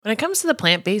When it comes to the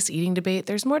plant-based eating debate,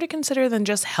 there's more to consider than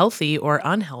just healthy or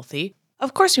unhealthy.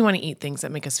 Of course, we want to eat things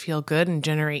that make us feel good and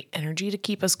generate energy to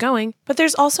keep us going, but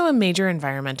there's also a major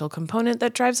environmental component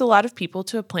that drives a lot of people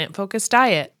to a plant-focused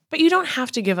diet. But you don't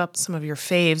have to give up some of your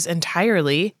faves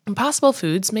entirely. Impossible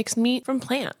Foods makes meat from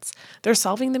plants. They're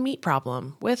solving the meat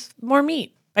problem with more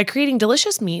meat. By creating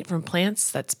delicious meat from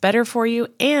plants that's better for you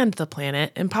and the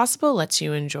planet, Impossible lets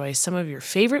you enjoy some of your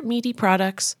favorite meaty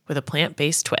products with a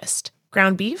plant-based twist.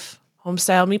 Ground beef,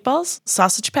 home-style meatballs,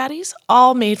 sausage patties,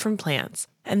 all made from plants.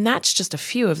 And that's just a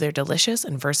few of their delicious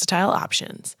and versatile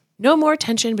options. No more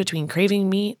tension between craving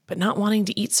meat but not wanting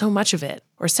to eat so much of it,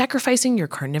 or sacrificing your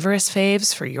carnivorous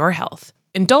faves for your health.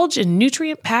 Indulge in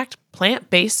nutrient-packed,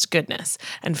 plant-based goodness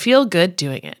and feel good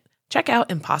doing it. Check out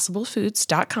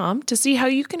ImpossibleFoods.com to see how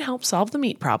you can help solve the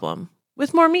meat problem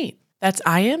with more meat. That's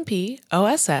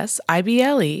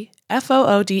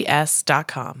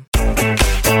ImpossibleFoods.com.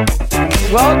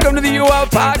 Welcome to the UL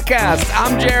Podcast.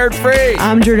 I'm Jared Free.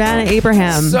 I'm Jordana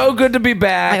Abraham. So good to be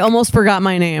back. I almost forgot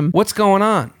my name. What's going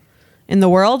on? In the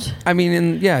world? I mean,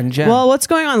 in general. Well, what's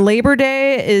going on? Labor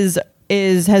Day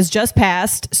has just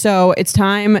passed, so it's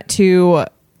time to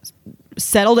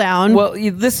settle down. Well,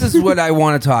 this is what I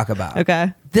want to talk about.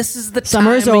 Okay. This is the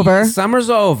Summer's time over. Summer's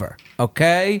over.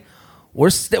 Okay.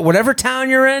 Whatever town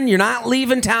you're in, you're not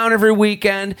leaving town every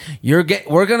weekend. We're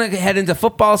gonna head into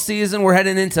football season. We're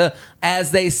heading into,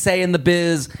 as they say in the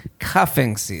biz,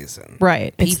 cuffing season.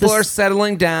 Right. People are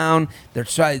settling down.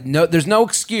 There's no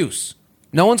excuse.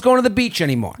 No one's going to the beach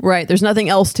anymore. Right. There's nothing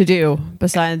else to do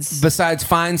besides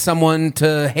find someone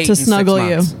to hate to in snuggle 6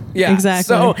 months. you. Yeah, exactly.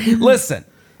 So listen.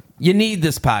 You need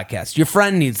this podcast. Your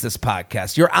friend needs this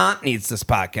podcast. Your aunt needs this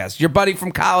podcast. Your buddy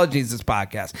from college needs this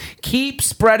podcast. Keep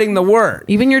spreading the word.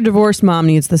 Even your divorced mom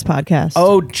needs this podcast.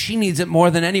 Oh, she needs it more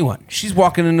than anyone. She's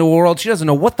walking into a world she doesn't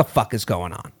know what the fuck is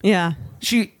going on. Yeah.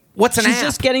 What's an app? She's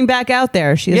just getting back out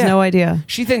there. She has no idea.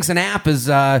 She thinks an app is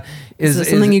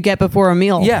something you get before a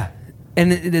meal. Yeah.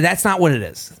 And that's not what it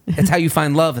is. It's how you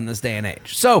find love in this day and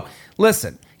age. So,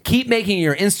 listen. Keep making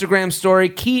your Instagram story.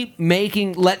 Keep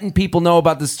letting people know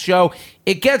about this show.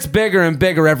 It gets bigger and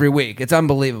bigger every week. It's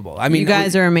unbelievable. I mean, you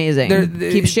guys are amazing.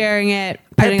 Keep sharing it,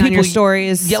 putting on your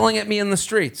stories. Yelling at me in the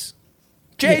streets.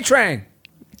 J-Train.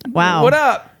 Wow. What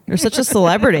up? You're such a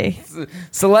celebrity.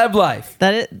 Celeb life.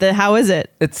 How is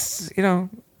it? It's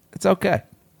okay.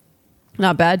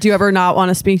 Not bad. Do you ever not want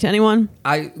to speak to anyone?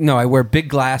 No, I wear big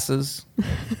glasses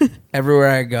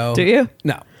everywhere I go. Do you?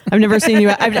 No. I've never seen you.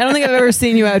 I don't think I've ever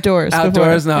seen you outdoors.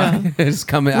 Outdoors, before. no. Yeah. Just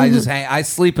come in. I just hang. I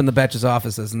sleep in the Betches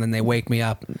offices, and then they wake me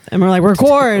up. And we're like,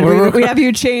 record. We have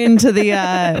you chained to the.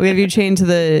 We have you chained to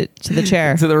the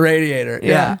chair. To the radiator.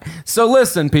 Yeah. So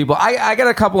listen, people. I got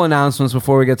a couple announcements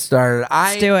before we get started.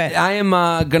 Let's do it. I am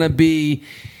gonna be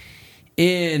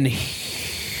in.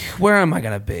 Where am I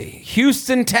gonna be?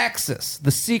 Houston, Texas. The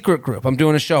Secret Group. I'm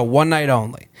doing a show one night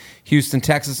only. Houston,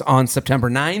 Texas on September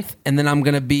 9th. And then I'm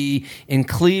going to be in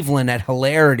Cleveland at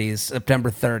Hilarities September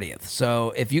 30th.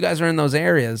 So if you guys are in those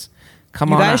areas,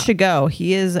 come on out. You guys should go.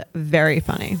 He is very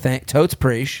funny. Totes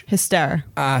Preach. Hyster.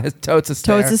 Totes Hyster.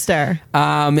 Totes Hyster.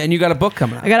 And you got a book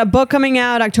coming out. I got a book coming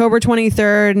out October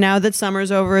 23rd. Now that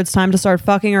summer's over, it's time to start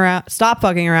fucking around. Stop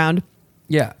fucking around.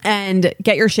 Yeah. And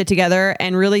get your shit together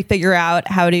and really figure out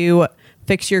how to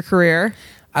fix your career.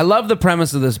 I love the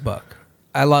premise of this book.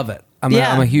 I love it. I'm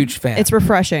a huge fan. It's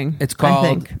refreshing. It's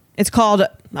called...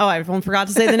 Oh, I forgot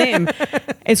to say the name.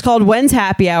 It's called When's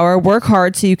Happy Hour? Work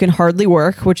Hard So You Can Hardly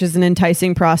Work, which is an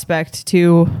enticing prospect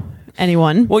to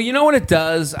anyone. Well, you know what it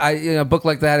does? A book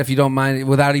like that, if you don't mind,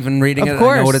 without even reading Of it,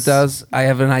 course. I know what it does. I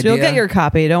have an idea. You'll get your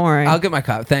copy. Don't worry. I'll get my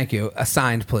copy. Thank you.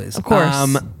 Signed, please. Of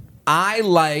course. I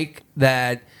like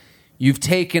that you've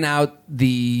taken out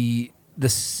the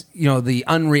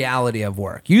unreality of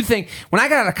work. You think when I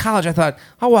got out of college, I thought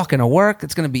I'll walk into work.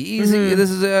 It's going to be easy. Mm-hmm. This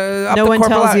is up no the one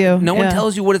corporate tells ladder. you. No one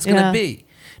tells you what it's going to be.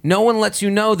 No one lets you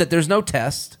know that there's no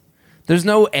test. There's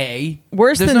no A.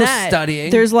 Worse there's than no that,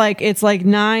 studying. it's like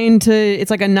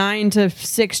a 9 to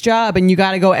 6 job, and you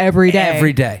got to go every day.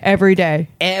 Every day.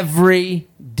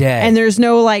 And there's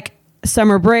no like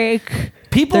summer break.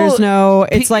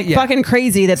 Fucking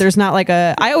crazy that there's not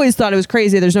I always thought it was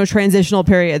crazy. There's no transitional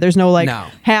period. There's no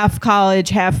half college,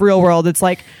 half real world. It's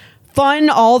like fun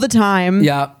all the time.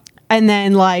 Yeah. And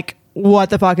then what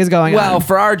the fuck is going on? Well,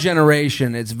 for our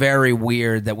generation, it's very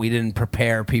weird that we didn't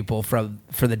prepare people for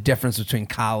the difference between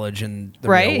college and the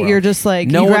real world. You're just you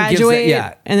graduate,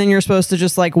 and then you're supposed to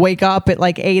just wake up at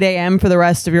 8 a.m. for the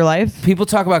rest of your life. People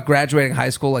talk about graduating high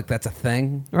school like that's a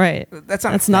thing. Right. That's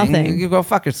not. That's a thing. nothing. You go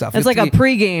fuck yourself. It's like a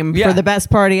pregame for the best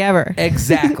party ever.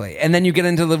 Exactly. And then you get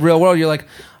into the real world. You're like,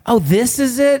 oh, this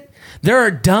is it. There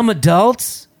are dumb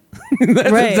adults.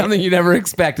 That's right. something you never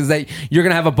expect, is that you're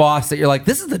going to have a boss that you're like,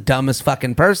 this is the dumbest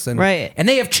fucking person. Right. And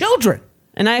they have children.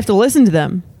 And I have to listen to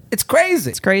them. It's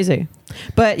crazy. It's crazy.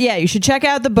 But yeah, you should check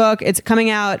out the book. It's coming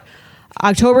out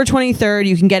October 23rd.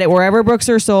 You can get it wherever books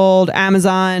are sold,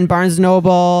 Amazon, Barnes &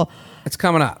 Noble. It's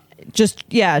coming up. Just,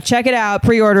 yeah, check it out.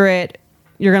 Pre-order it.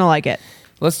 You're going to like it.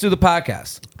 Let's do the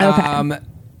podcast. Okay.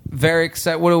 Very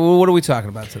excited. What are we talking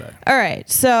about today? All right.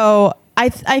 So I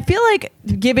feel like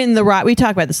given the rise, we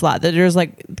talk about this a lot, that there's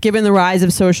like, given the rise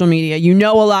of social media, you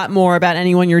know a lot more about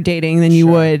anyone you're dating than you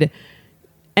would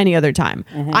any other time.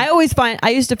 Mm-hmm. I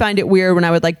used to find it weird when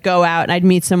I would like go out and I'd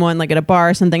meet someone like at a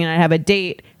bar or something and I'd have a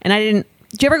date and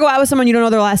do you ever go out with someone you don't know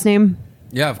their last name?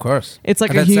 Yeah, of course. It's like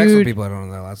I've had sex with people I don't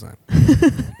know their last name.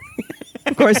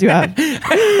 Of course you have.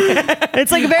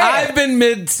 It's like I've been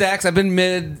mid-sex.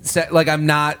 Like I'm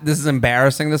not, this is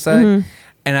embarrassing to say. Mm-hmm.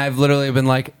 And I've literally been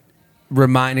like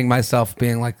reminding myself of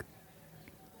their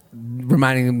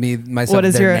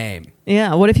name.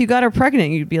 Yeah. What if you got her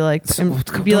pregnant? You'd be like,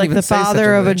 the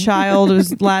father of a child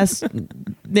whose last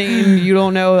name you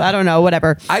don't know. I don't know.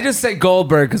 Whatever. I just say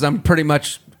Goldberg because I'm pretty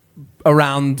much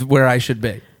around where I should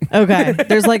be. Okay.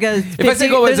 There's like a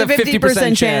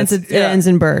 50% chance it ends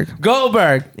in Berg.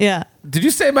 Goldberg. Yeah. Did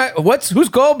you say who's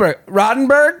Goldberg?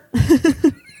 Roddenberry?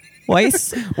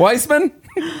 Weissman?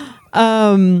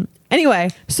 Anyway,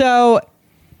 so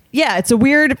yeah, it's a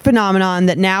weird phenomenon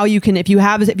that now you can, if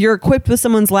you're equipped with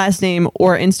someone's last name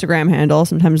or Instagram handle,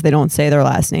 sometimes they don't say their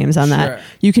last names on that.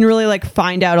 You can really like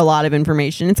find out a lot of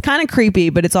information. It's kind of creepy,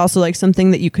 but it's also like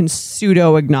something that you can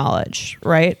pseudo acknowledge,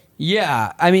 right?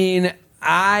 Yeah. I mean,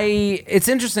 it's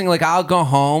interesting. Like I'll go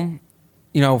home,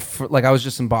 like I was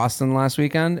just in Boston last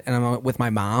weekend and I'm with my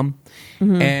mom,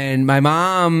 mm-hmm. and my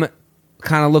mom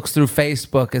kind of looks through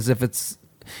Facebook as if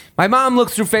my mom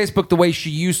looks through Facebook the way she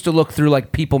used to look through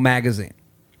like People magazine.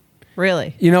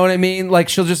 Really? You know what I mean? Like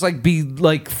she'll just like be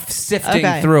like sifting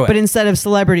through it. But instead of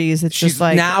celebrities, it's just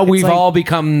like now we've all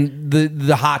become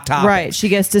the hot topic. Right. She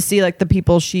gets to see like the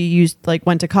people she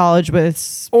went to college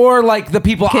with, or like the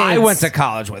people kids I went to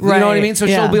college with. Right. You know what I mean? So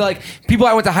she'll be like, people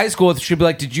I went to high school with. She'll be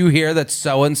like, "Did you hear that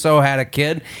so and so had a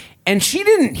kid?" And she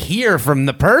didn't hear from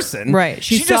the person. Right.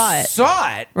 She just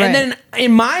saw it. Right. And then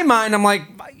in my mind, I'm like,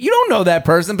 you don't know that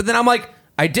person. But then I'm like,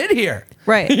 I did hear.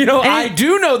 Right. I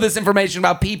do know this information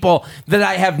about people that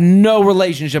I have no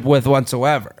relationship with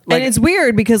whatsoever. And it's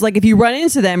weird because like if you run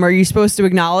into them, are you supposed to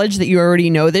acknowledge that you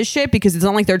already know this shit? Because it's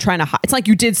not like they're trying to hide. It's like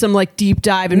you did some like deep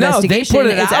dive investigation. No, they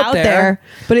put it it's out there.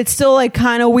 But it's still like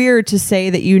kind of weird to say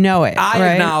that you know it. I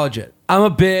acknowledge it. I'm a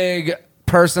big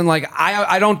person. Like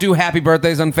I don't do happy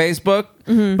birthdays on Facebook,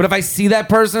 mm-hmm. but if I see that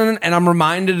person and I'm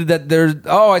reminded that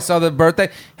I saw the birthday,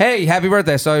 hey, happy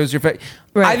birthday, I saw it was your face.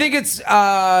 Right. I think it's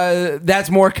that's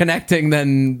more connecting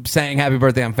than saying happy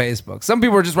birthday on Facebook. Some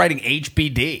people are just writing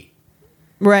HBD.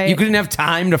 Right. You couldn't have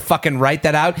time to fucking write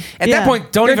that out. At that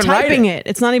point, don't even write it.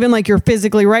 It's not even like you're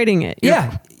physically writing it.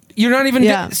 You're not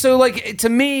even so like to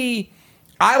me,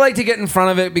 I like to get in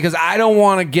front of it because I don't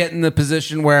want to get in the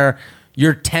position where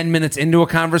you're 10 minutes into a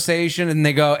conversation and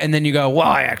then you go, well,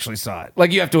 I actually saw it.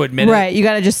 Like you have to admit it. Right. You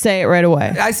got to just say it right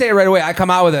away. I say it right away. I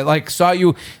come out with it. Like saw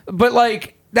you. But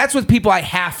like, that's with people I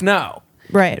half know.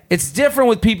 Right. It's different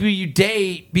with people you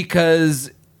date because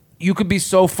you could be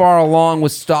so far along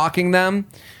with stalking them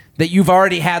that you've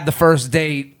already had the first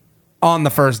date on the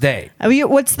first date.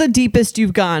 What's the deepest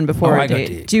you've gone before a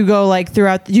date? Do you go like do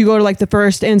you go to like the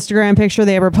first Instagram picture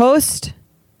they ever post?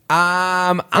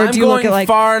 I'm going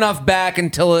far enough back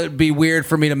until it'd be weird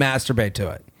for me to masturbate to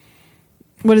it.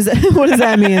 What does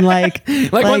that mean? Like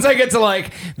once I get to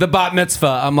like the bat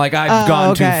mitzvah, I'm like, I've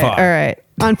gone too far. All right.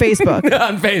 On Facebook.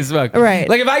 On Facebook. Right.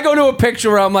 Like if I go to a picture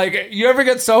where I'm like, you ever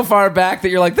get so far back that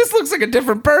you're like, this looks like a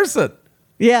different person.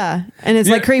 Yeah. And it's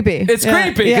like creepy. It's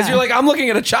creepy because you're like, I'm looking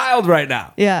at a child right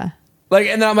now. Yeah. Like,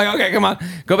 and then I'm like, okay, come on,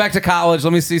 go back to college.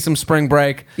 Let me see some spring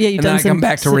break. Yeah, and then I come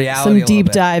back to reality. Some deep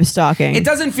dive stalking. It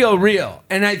doesn't feel real,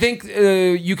 and I think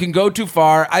you can go too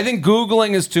far. I think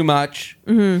Googling is too much.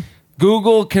 Mm-hmm.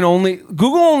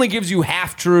 Google only gives you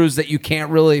half truths that you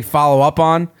can't really follow up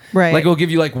on. Right. Like it'll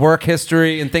give you like work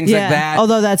history and things like that.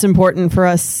 Although that's important for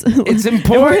us. It's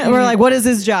important. We're like, what is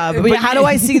this job? How do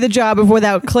I see the job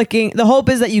without clicking? The hope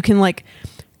is that you can like.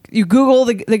 You Google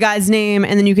the guy's name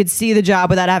and then you could see the job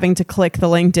without having to click the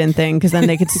LinkedIn thing because then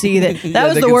they could see that. That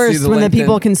was the worst when the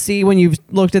people can see when you've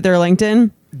looked at their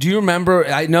LinkedIn. Do you remember?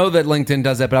 I know that LinkedIn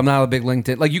does that, but I'm not a big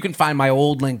LinkedIn. Like you can find my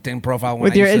old LinkedIn profile.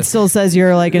 It still says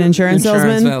you're like an insurance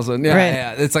salesman. Yeah, right.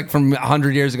 Yeah. It's like from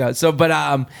 100 years ago. So, but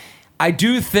I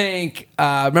do think.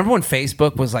 Remember when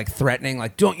Facebook was like threatening,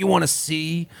 like, don't you want to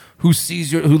see who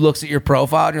looks at your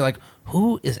profile? And you're like,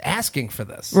 who is asking for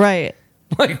this? Right.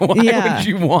 Like, why would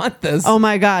you want this? Oh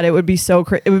my God, it would be so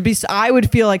I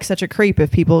would feel like such a creep if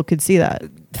people could see that.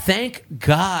 Thank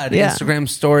God Instagram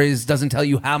stories doesn't tell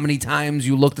you how many times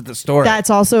you looked at the story. That's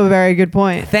also a very good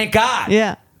point. Thank God.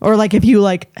 Yeah. Or like if you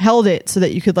like held it so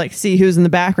that you could like see who's in the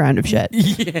background of shit.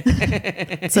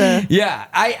 Yeah. Yeah.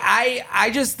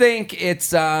 I just think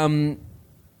it's I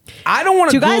don't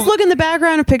want to. Do you guys look in the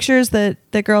background of pictures that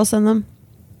girls send them?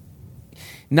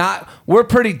 We're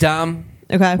pretty dumb.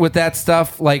 Okay. With that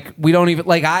stuff, like we don't even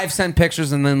like. I've sent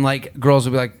pictures, and then like girls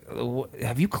will be like,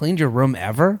 "Have you cleaned your room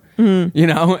ever?" Mm-hmm. You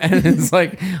know, and it's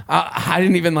like I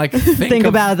didn't even like think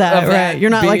about that. Right?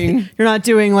 You're not you're not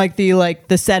doing like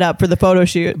the setup for the photo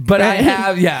shoot. But right?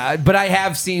 I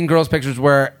have seen girls' pictures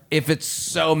where if it's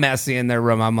so messy in their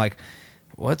room, I'm like,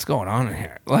 "What's going on in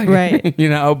here?" Like, right? You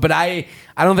know. But I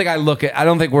don't think I look at. I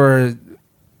don't think we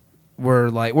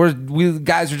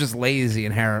guys are just lazy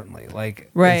inherently. Like,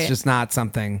 it's just not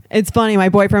something. It's funny. My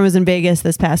boyfriend was in Vegas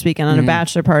this past weekend on a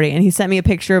bachelor party, and he sent me a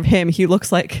picture of him. He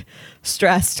looks like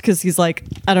stressed because he's like,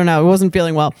 I don't know, he wasn't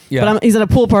feeling well. Yeah. But he's at a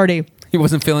pool party. He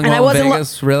wasn't feeling well in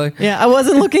Vegas, really? Yeah, I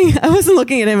wasn't looking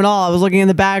at him at all. I was looking in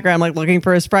the background, like looking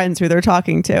for his friends who they're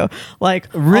talking to. Like,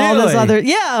 really? All this other,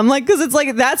 yeah. I'm like, because it's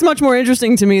like that's much more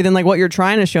interesting to me than like what you're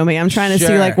trying to show me. I'm trying to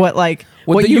see like what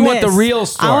you want the real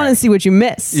story. I want to see what you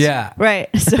missed. Yeah. Right.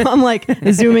 So I'm like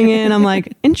zooming in. I'm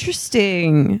like,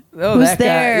 interesting. Oh, who's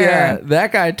there? Yeah,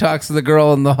 that guy talks to the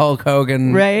girl in the Hulk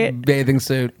Hogan bathing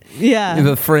suit. Yeah.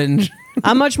 The fringe.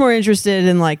 I'm much more interested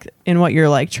in what you're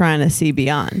like trying to see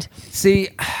beyond. See,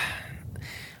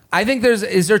 I think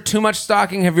is there too much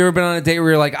stalking? Have you ever been on a date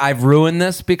where you're like, I've ruined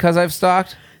this because I've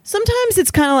stalked? Sometimes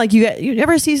it's kind of like you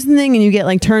ever see something and you get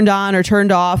like turned on or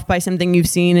turned off by something you've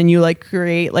seen and you like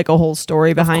create like a whole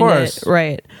story behind it.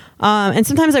 Right. And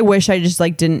sometimes I wish I just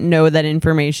like didn't know that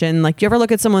information. Like, you ever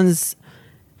look at someone's,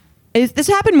 this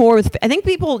happened more with, I think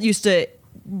people used to,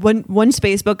 once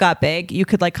Facebook got big, you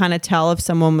could like kind of tell if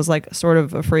someone was like sort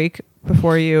of a freak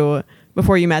before you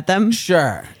met them.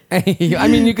 Sure. I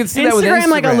mean, you can see that with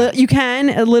Instagram. Like you can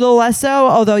a little less so,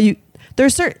 although you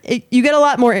get a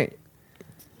lot more.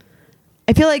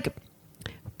 I feel like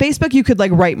Facebook, you could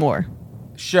like write more.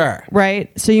 Sure.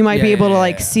 Right. So you might be able to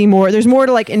like see more. There's more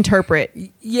to like interpret.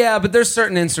 Yeah, but there's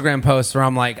certain Instagram posts where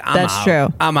I'm like, That's true.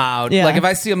 I'm out. Yeah. Like if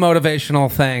I see a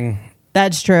motivational thing.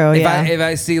 That's true. If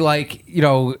I see like,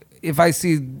 if I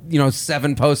see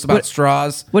 7 posts about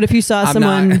straws. What if you saw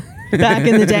someone back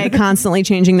in the day constantly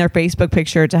changing their Facebook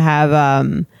picture to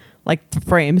have like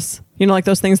frames? Like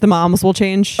those things the moms will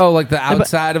change. Oh, like the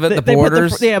outside of it, the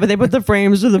borders. But they put the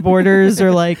frames or the borders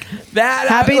or like that.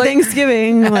 Happy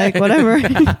Thanksgiving, like whatever.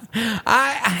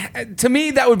 To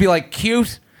me, that would be like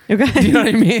cute. Okay. Do you know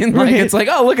what I mean? Like it's like,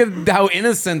 oh, look at how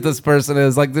innocent this person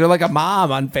is. Like they're like a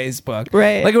mom on Facebook.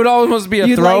 Right. Like it would almost be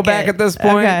a throwback at this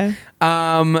point. Okay.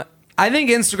 I think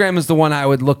Instagram is the one I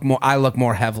look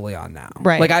more heavily on now.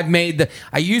 Right. Like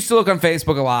I used to look on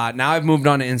Facebook a lot. Now I've moved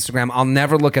on to Instagram. I'll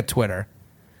never look at Twitter.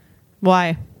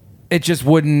 Why? It just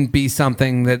wouldn't be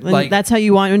something that like. That's how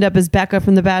you wound up as Becca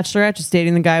from The Bachelorette, just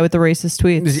dating the guy with the racist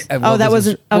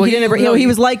tweets. He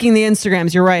was liking the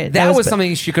Instagrams. You're right. That was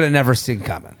something she could have never seen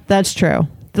coming. That's true.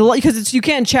 Because you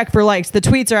can't check for likes. The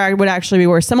tweets would actually be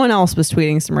worse. Someone else was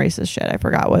tweeting some racist shit. I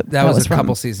forgot what that was a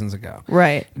couple seasons ago.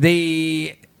 Right.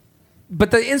 But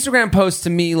the Instagram post to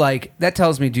me, like, that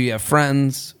tells me, do you have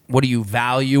friends? What do you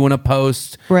value in a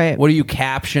post? Right. What are you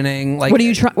captioning? Like, what do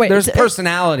you try? There's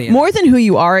personality in more it. Than who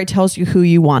you are. It tells you who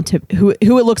you want to, who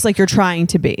it looks like you're trying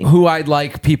to be. Who I'd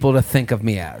like people to think of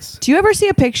me as. Do you ever see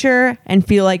a picture and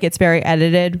feel like it's very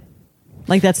edited?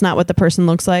 Like that's not what the person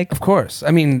looks like? Of course.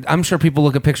 I mean, I'm sure people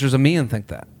look at pictures of me and think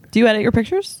that. Do you edit your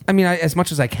pictures? I mean, as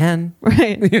much as I can.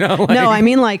 Right. No, I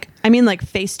mean like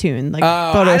Facetune, like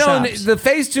Photoshop. The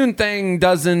Facetune thing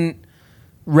doesn't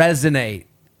resonate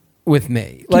with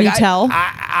me. Can you tell?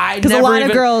 Because a lot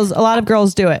of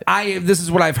girls do it. This is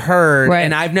what I've heard, right.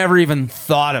 And I've never even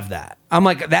thought of that. I'm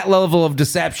like, that level of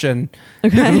deception,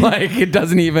 like it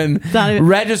doesn't even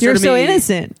register You're to me. so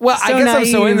innocent. Well, so I guess naive.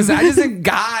 I'm so innocent. I just think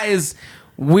guys,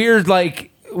 weird, like,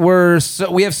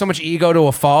 we have so much ego to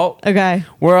a fault. Okay.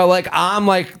 Where like I'm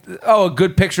like, oh, a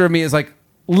good picture of me is like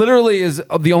literally is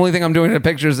the only thing I'm doing in the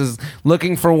pictures is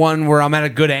looking for one where I'm at a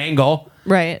good angle,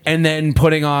 right? And then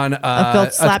putting on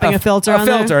slapping a filter on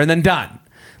there? and then done.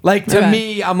 Like to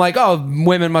me, I'm like, oh,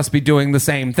 women must be doing the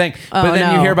same thing. But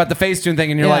then you hear about the Facetune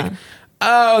thing, and you're like,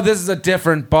 oh, this is a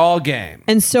different ball game.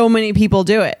 And so many people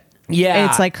do it. Yeah,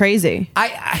 it's like crazy.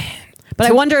 But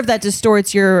I wonder if that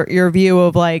distorts your view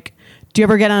of like. Do you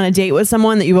ever get on a date with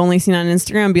someone that you've only seen on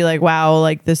Instagram and be like, wow,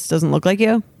 like this doesn't look like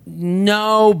you?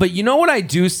 No, but you know what I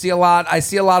do see a lot? I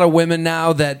see a lot of women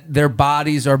now that their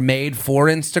bodies are made for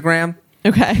Instagram.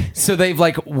 Okay. So they've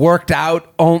like worked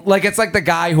out, like it's like the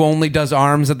guy who only does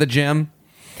arms at the gym.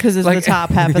 Because it's like, the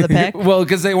top half of the pic. Well,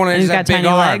 because they want to have big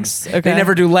arms. Okay. They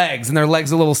never do legs, and their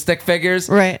legs are little stick figures.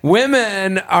 Right.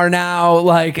 Women are now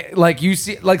like you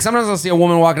see, like sometimes I'll see a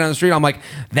woman walking down the street. I'm like,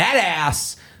 that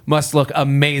ass must look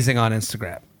amazing on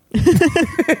Instagram.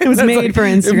 It was made for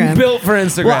Instagram. Built for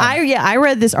Instagram. Well, I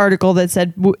read this article that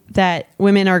said that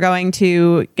women are going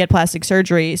to get plastic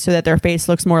surgery so that their face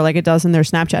looks more like it does in their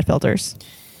Snapchat filters.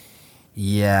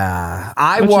 Yeah.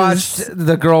 I watched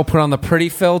the girl put on the pretty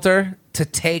filter to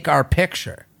take our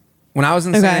picture. When I was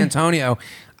in San Antonio,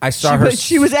 I saw her.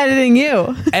 She was editing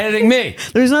you. Editing me.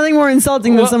 There's nothing more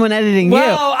insulting than someone editing you.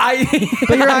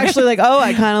 But you're actually like, oh,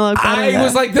 I kind of look better. I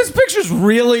was like, this picture's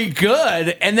really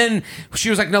good. And then she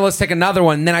was like, no, let's take another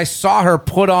one. And then I saw her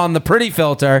put on the pretty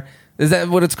filter. Is that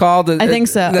what it's called? I think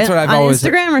so. That's what I've always...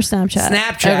 Instagram or Snapchat?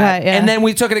 Snapchat. Okay, yeah. And then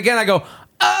we took it again. I go,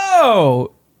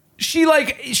 oh, she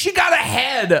got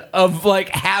ahead of like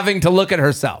having to look at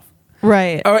herself.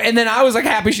 Right. And then I was like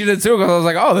happy she did too, because I was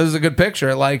like, oh, this is a good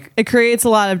picture. Like, it creates a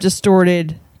lot of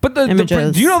distorted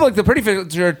images. Do you know, like, the pretty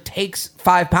filter takes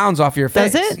 5 pounds off your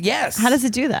face? Does it? Yes. How does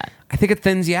it do that? I think it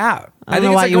thins you out. I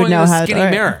think it's like going in a skinny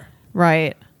mirror.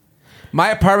 Right. My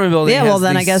apartment building has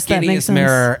then the I guess that makes skinniest sense.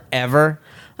 mirror ever.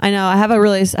 I know. I have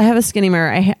a skinny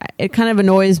mirror. It kind of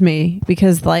annoys me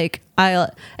because like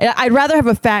I'd rather have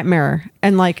a fat mirror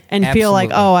and feel like,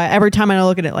 oh, every time I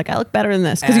look at it, like I look better than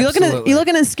this, because you look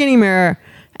in a skinny mirror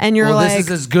and you're like, this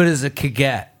is as good as it could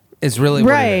get. Is really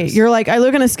what it is. You're like, I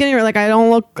look in a skinny mirror, like I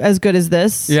don't look as good as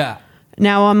this. Yeah.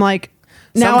 Now I'm like,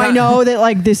 now I know that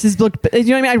like this is look. You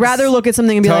know what I mean? I'd rather look at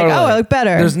something and be like, oh, I look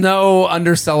better. There's no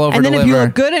undersell over. And then if you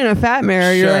look good in a fat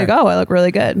mirror, you're like, oh, I look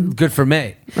really good. Good for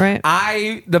me. Right.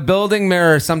 The building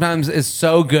mirror sometimes is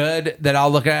so good that I'll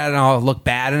look at it and I'll look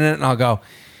bad in it and I'll go,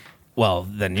 well,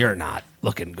 then you're not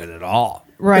looking good at all.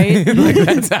 Right. Like,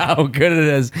 that's how good it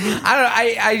is.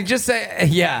 I just say,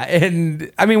 yeah.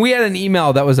 And I mean, we had an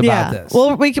email that was about this.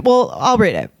 Well, I'll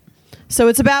read it. So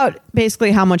it's about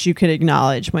basically how much you could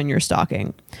acknowledge when you're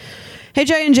stalking. Hey,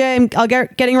 Jay and Jay,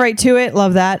 getting right to it.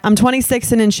 Love that. I'm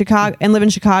 26 and in Chicago and live in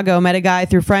Chicago. Met a guy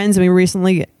through friends,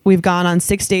 and we've gone on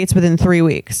 6 dates within 3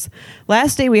 weeks.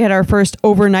 Last day we had our first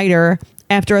overnighter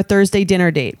after a Thursday dinner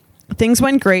date. Things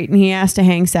went great, and he asked to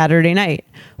hang Saturday night.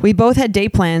 We both had day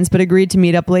plans, but agreed to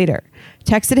meet up later.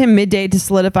 Texted him midday to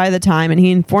solidify the time, and he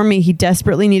informed me he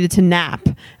desperately needed to nap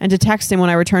and to text him when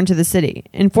I returned to the city.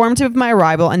 Informed him of my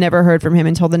arrival and never heard from him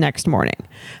until the next morning.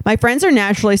 My friends are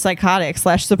naturally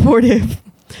psychotic/supportive.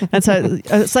 That's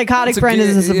a psychotic friend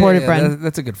is a supportive friend.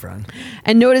 That's a good friend.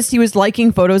 And noticed he was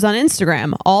liking photos on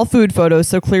Instagram, all food photos,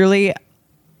 so clearly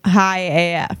high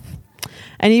AF.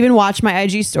 And even watched my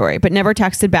IG story, but never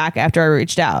texted back after I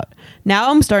reached out.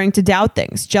 Now I'm starting to doubt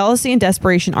things. Jealousy and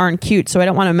desperation aren't cute, so I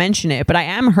don't want to mention it, but I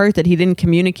am hurt that he didn't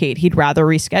communicate he'd rather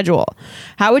reschedule.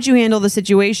 How would you handle the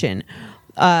situation?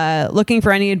 Looking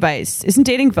for any advice. Isn't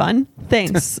dating fun?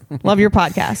 Thanks. Love your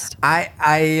podcast.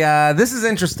 This is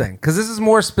interesting, because this is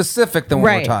more specific than what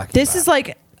we're talking about. This is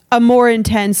like a more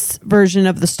intense version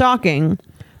of the stalking.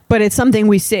 But it's something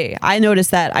we see. I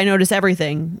notice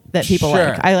everything that people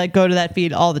like. I go to that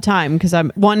feed all the time because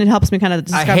it helps me kind of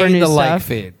discover new stuff. I hate the like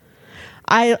feed.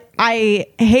 I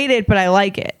hate it, but I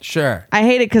like it. Sure. I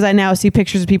hate it because I now see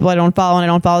pictures of people I don't follow, and I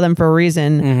don't follow them for a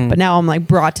reason. Mm-hmm. But now I'm like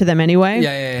brought to them anyway.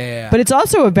 Yeah. But it's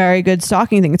also a very good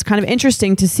stalking thing. It's kind of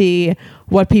interesting to see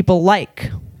what people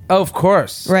like. Oh, of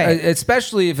course. Right.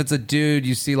 Especially if it's a dude,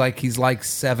 you see like he's like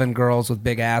 7 girls with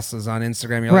big asses on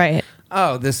Instagram. You're right. Like,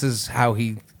 oh, this is how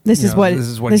he... This is who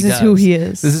he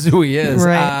is. This is who he is.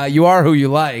 Right. You are who you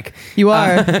like. You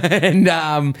are.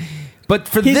 But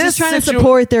for he's just trying to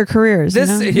support their careers.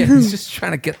 He's just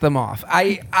trying to get them off.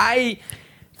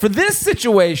 For this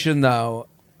situation though,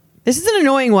 this is an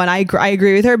annoying one. I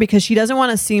agree with her because she doesn't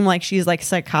want to seem like she's like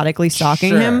psychotically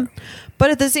stalking him. But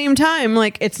at the same time,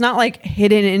 like it's not like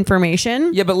hidden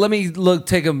information. Yeah, but let me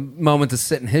take a moment to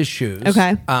sit in his shoes.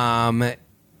 Okay.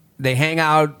 They hang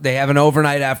out. They have an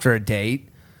overnight after a date.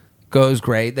 Goes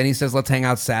great. Then he says, let's hang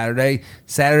out Saturday.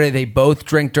 Saturday, they both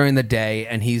drink during the day,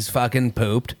 and he's fucking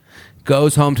pooped.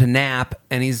 Goes home to nap,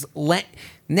 and he's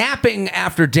napping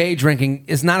after day drinking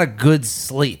is not a good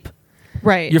sleep.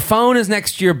 Right. Your phone is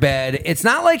next to your bed. It's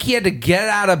not like he had to get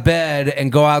out of bed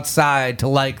and go outside to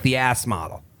like the ass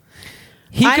model.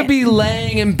 He could be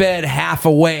laying in bed half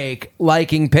awake,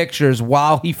 liking pictures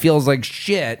while he feels like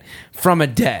shit from a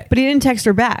day. But he didn't text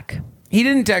her back. He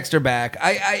didn't text her back.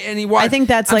 I think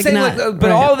that's like not. But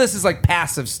right. All of this is like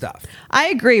passive stuff. I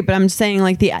agree, but I'm saying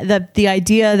like the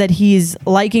idea that he's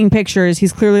liking pictures.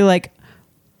 He's clearly like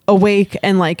awake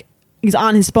and like he's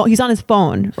on his phone. He's on his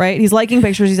phone, right? He's liking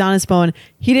pictures. He's on his phone.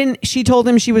 She told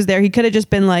him she was there. He could have just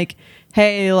been like,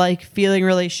 "Hey, like feeling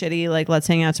really shitty. Like let's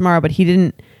hang out tomorrow." But he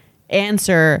didn't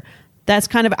answer. That's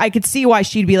kind of, I could see why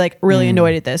she'd be like really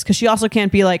annoyed at this, because she also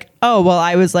can't be like, "Oh, well,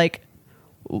 I was like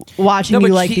watching you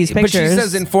like these pictures." But she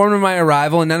says, informed of my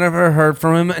arrival and none of her heard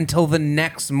from him until the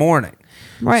next morning.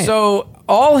 Right. So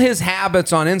all his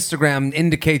habits on Instagram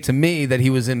indicate to me that he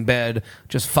was in bed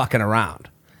just fucking around.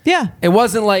 Yeah. It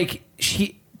wasn't like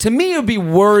to me, it would be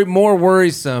more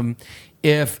worrisome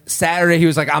if Saturday he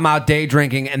was like, I'm out day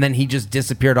drinking, and then he just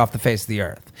disappeared off the face of the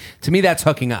earth. To me, that's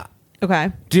hooking up.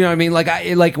 Okay. Do you know what I mean?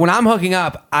 Like when I'm hooking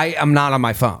up, I'm not on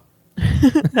my phone.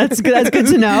 That's good. That's good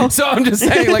to know. So I'm just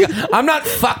saying, like, I'm not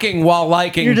fucking while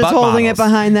liking. You're just butt holding models. it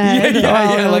behind the head.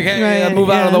 Yeah. Like, hey, right, move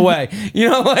out of the way. You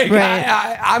know, like,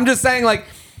 right. I'm just saying, like,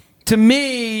 to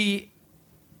me,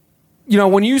 you know,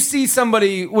 when you see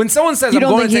somebody, when someone says, you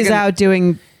don't think he's out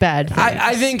doing bad things.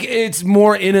 I think it's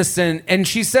more innocent. And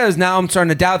she says, now I'm starting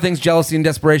to doubt things. Jealousy and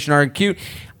desperation aren't cute.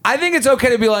 I think it's okay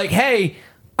to be like, hey,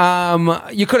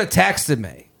 you could have texted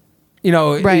me. You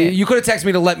know, right. You could have texted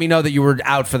me to let me know that you were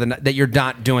out for the night, that you're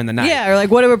not doing the night. Yeah, or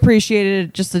like would have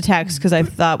appreciated just a text because I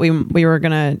thought we were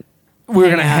gonna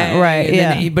hang. Right.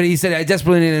 Yeah. But he said I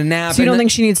desperately need a nap. So you don't think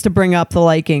she needs to bring up the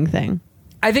liking thing?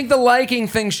 I think the liking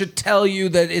thing should tell you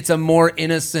that it's a more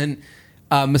innocent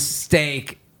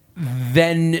mistake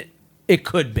than it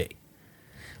could be.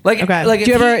 Like, okay. Like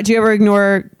do you ever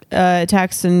ignore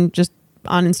texts and just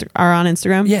on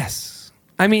Instagram? Yes.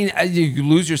 I mean, you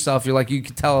lose yourself. You're like, you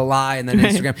could tell a lie, and then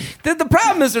Instagram. The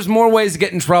problem is, there's more ways to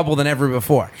get in trouble than ever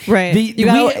before. Right. If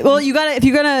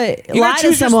you're gonna lie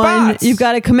to someone, you've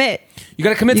got to commit. You got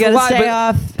to commit to the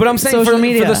lie. But I'm saying for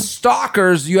the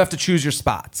stalkers, you have to choose your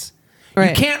spots.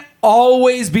 Right. You can't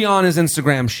always be on his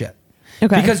Instagram shit.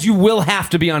 Okay. Because you will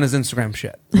have to be on his Instagram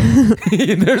shit.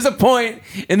 There's a point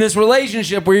in this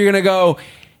relationship where you're gonna go,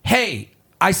 hey,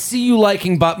 I see you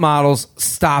liking butt models.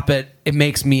 Stop it. It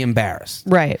makes me embarrassed.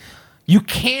 Right. You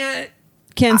can't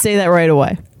say that right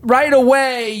away. Right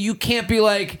away, you can't be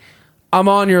like, I'm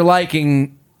on your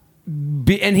liking.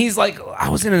 And he's like, I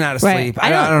was in and out of sleep. I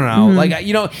don't know. Mm-hmm. Like,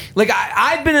 you know, like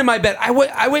I've been in my bed.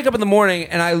 I wake up in the morning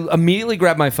and I immediately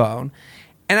grab my phone.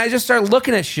 And I just start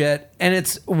looking at shit, and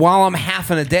it's while I'm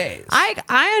half in a daze.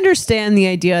 I understand the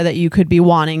idea that you could be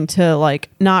wanting to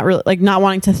not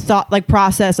wanting to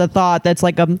process a thought that's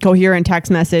like a coherent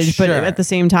text message, sure. But at the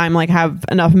same time like have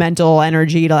enough mental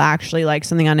energy to actually like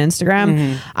something on Instagram.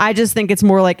 Mm-hmm. I just think it's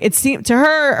more like it seems to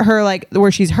her like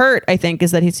where she's hurt. I think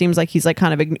is that he seems like he's like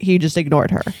kind of he just ignored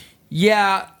her.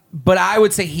 Yeah, but I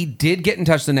would say he did get in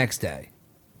touch the next day.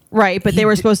 Right, but they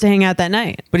were supposed to hang out that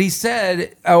night. But he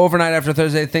said overnight after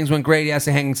Thursday, things went great. He asked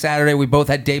to hang Saturday. We both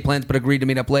had day plans, but agreed to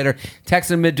meet up later.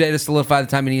 Texted him midday to solidify the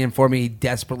time, and he informed me he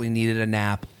desperately needed a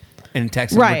nap. And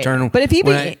texted him return. But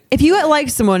if you like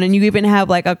someone and you even have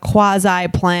like a quasi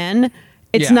plan,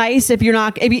 it's nice if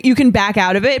you can back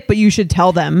out of it, but you should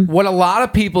tell them. What a lot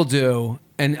of people do,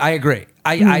 and I agree.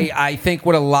 I think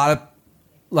what a lot of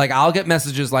like I'll get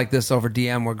messages like this over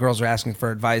DM where girls are asking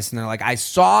for advice and they're like, I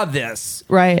saw this.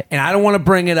 Right. And I don't want to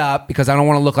bring it up because I don't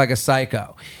want to look like a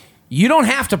psycho. You don't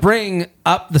have to bring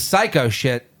up the psycho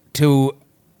shit to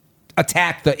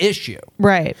attack the issue.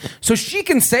 Right. So she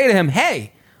can say to him,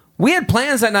 hey, we had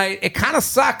plans that night. It kind of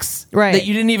sucks that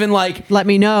you didn't even like let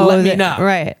me know.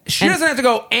 Right. She doesn't have to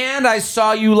go, and I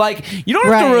saw you like you don't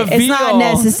have to reveal. It's not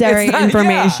necessary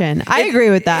information. Yeah. I agree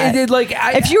with that.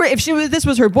 If this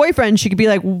was her boyfriend, she could be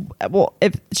like, well,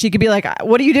 if she could be like,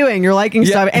 what are you doing? You're liking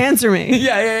stuff. Answer me.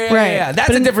 Yeah.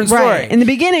 That's a different story. Right. In the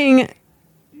beginning.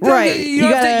 Right. You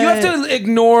have to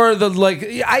ignore the like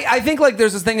I think like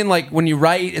there's this thing in like when you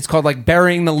write, it's called like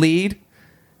burying the lead.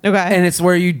 Okay. And it's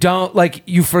where you don't like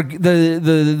you forget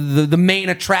the main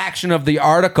attraction of the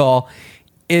article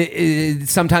it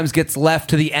sometimes gets left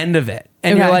to the end of it.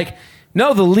 And you're like,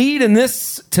 no, the lead in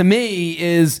this to me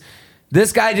is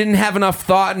this guy didn't have enough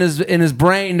thought in his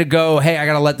brain to go, hey, I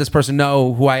got to let this person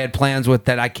know who I had plans with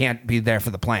that I can't be there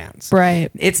for the plans. Right.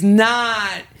 It's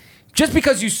not just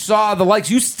because you saw the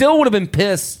likes, you still would have been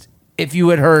pissed if you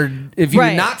had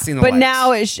not seen the lights.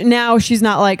 But now she's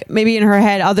not like, maybe in her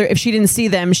head, if she didn't see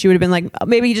them, she would have been like,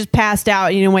 maybe he just passed out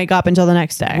and you didn't wake up until the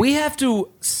next day. We have to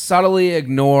subtly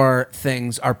ignore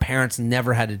things our parents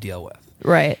never had to deal with.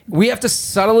 Right. We have to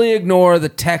subtly ignore the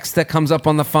text that comes up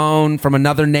on the phone from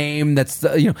another name that's,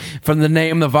 from the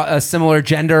name of a similar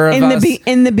gender of us.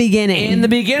 In the beginning. In the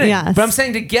beginning. Yes. But I'm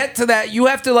saying to get to that, you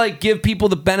have to like give people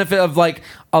the benefit of like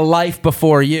a life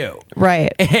before you.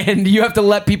 Right. And you have to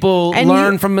let people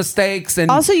learn from mistakes.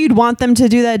 And also you'd want them to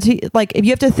do that. Like if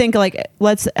you have to think like,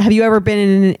 have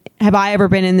I ever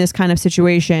been in this kind of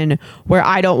situation where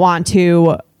I don't want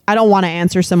to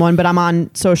answer someone, but I'm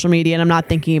on social media and I'm not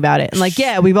thinking about it. And like,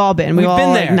 yeah, we've all been. We've all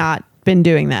been there. Like, not been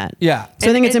doing that. Yeah. So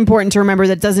I think it's important to remember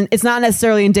that it's not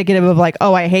necessarily indicative of like,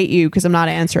 oh, I hate you because I'm not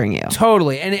answering you.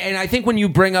 Totally. And I think when you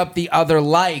bring up the other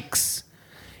likes,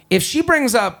 if she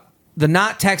brings up the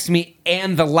not text me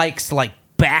and the likes to like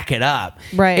back it up,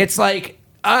 right? It's like,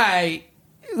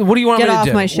 what do you want me to do? Get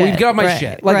off my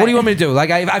shit. Like, what do you want me to do?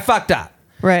 Like, I fucked up.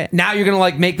 Right. Now you're going to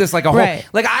like make this like a whole,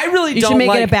 like I really you don't should make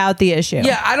like it about the issue.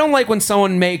 Yeah. I don't like when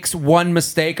someone makes one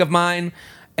mistake of mine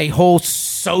a whole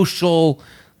social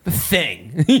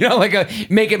thing,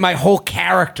 make it my whole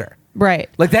character. Right.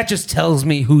 Like that just tells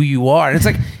me who you are. And it's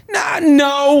like,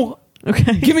 no.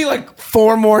 Okay. Give me like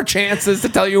 4 more chances to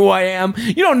tell you who I am.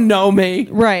 You don't know me.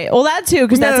 Right. Well, that too,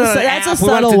 because that's a subtle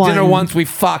one. We went to dinner once. We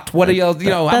fucked. What do you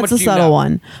know? How much that's a subtle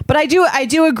one. But I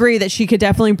do agree that she could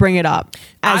definitely bring it up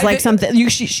as something.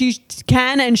 She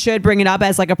can and should bring it up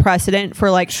as like a precedent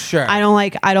for like. Sure. I don't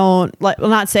like. I'm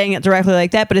not saying it directly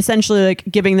like that, but essentially like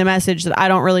giving the message that I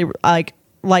don't really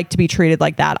like to be treated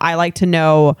like that. I like to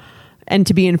know and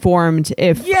to be informed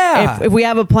if we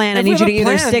have a plan. I need you to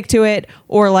either stick to it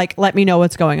or like let me know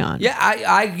what's going on.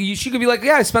 Yeah, she could be like,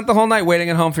 I spent the whole night waiting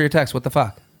at home for your text. What the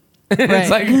fuck? Right. It's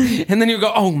like, and then you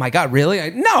go, oh my god,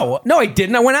 really? No, I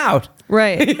didn't. I went out.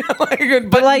 Right.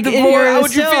 but like, how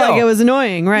would you feel? Like it was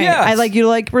annoying, right? Yes. I like you to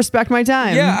like respect my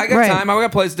time. Yeah, I got time. I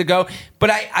got places to go.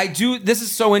 But I do. This is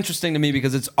so interesting to me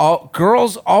because it's all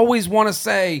girls always want to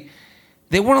say.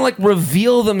 They want to like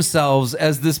reveal themselves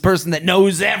as this person that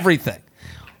knows everything.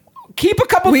 Keep a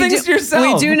couple things to yourself.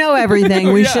 We do know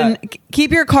everything. We shouldn't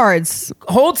keep your cards.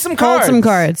 Hold some cards. Hold some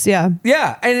cards. Yeah.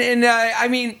 Yeah, and I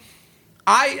mean,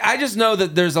 I just know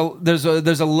that there's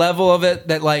a level of it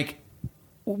that like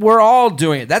we're all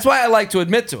doing it. That's why I like to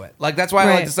admit to it. Like that's why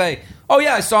I like to say, oh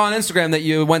yeah, I saw on Instagram that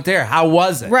you went there. How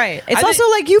was it? Right. It's also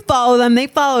like you follow them, they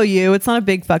follow you. It's not a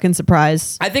big fucking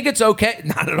surprise. I think it's okay.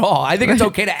 Not at all. I think it's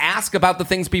okay to ask about the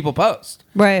things people post.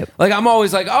 Right. Like I'm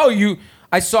always like,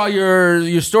 I saw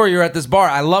your story. You're at this bar.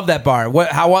 I love that bar.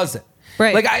 How was it?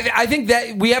 Right. Like I think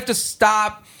that we have to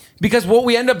stop because what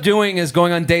we end up doing is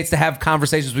going on dates to have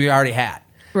conversations we already had.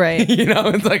 Right.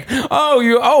 It's like,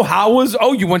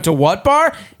 you went to what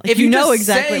bar? Like if you know just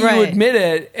exactly say you admit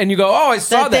it and you go, I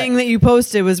saw that thing that you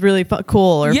posted was really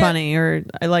cool or funny or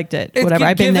I liked it. Whatever.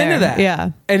 I've been there. Into that.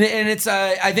 Yeah. And it's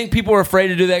I think people are afraid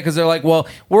to do that because they're like, well,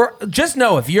 just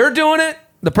know if you're doing it,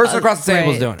 the person across the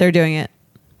table is doing it. They're doing it.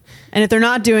 And if they're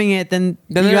not doing it, then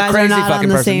you they're guys a crazy are not fucking on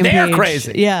the person. same They're page.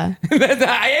 crazy. Yeah. I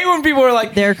hate when people are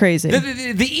like... They're crazy.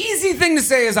 The easy thing to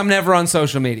say is, I'm never on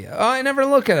social media. Oh, I never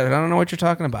look at it. I don't know what you're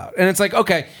talking about. And it's like,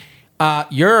 okay,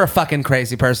 you're a fucking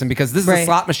crazy person because this is a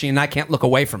slot machine and I can't look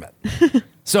away from it.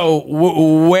 So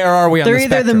where are we on the spectrum?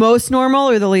 They're either the most normal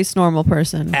or the least normal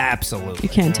person. Absolutely. You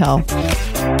can't tell.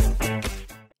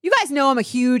 You guys know I'm a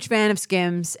huge fan of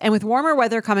Skims, and with warmer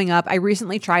weather coming up, I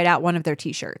recently tried out one of their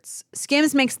t-shirts.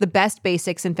 Skims makes the best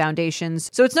basics and foundations,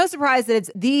 so it's no surprise that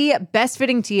it's the best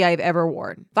fitting tee I've ever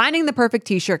worn. Finding the perfect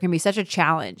t-shirt can be such a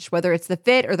challenge, whether it's the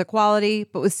fit or the quality,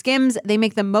 but with Skims, they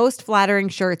make the most flattering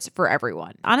shirts for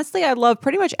everyone. Honestly, I love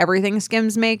pretty much everything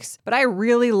Skims makes, but I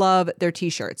really love their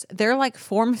t-shirts. They're like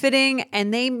form-fitting,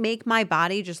 and they make my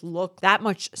body just look that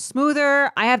much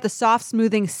smoother. I have the soft,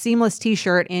 smoothing, seamless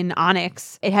t-shirt in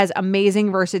Onyx. It has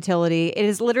amazing versatility. It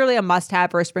is literally a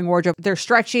must-have for a spring wardrobe. They're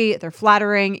stretchy, they're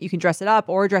flattering, you can dress it up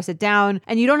or dress it down,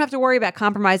 and you don't have to worry about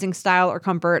compromising style or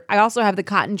comfort. I also have the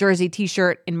cotton jersey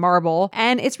t-shirt in marble,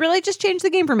 and it's really just changed the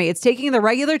game for me. It's taking the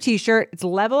regular t-shirt, it's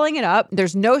leveling it up,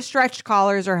 there's no stretched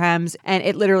collars or hems, and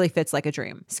it literally fits like a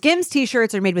dream. Skims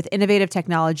t-shirts are made with innovative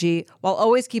technology while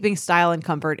always keeping style and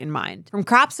comfort in mind. From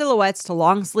crop silhouettes to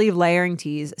long sleeve layering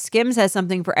tees, Skims has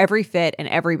something for every fit and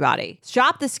every body.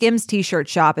 Shop the Skims t-shirt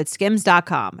shop at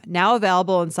skims.com, now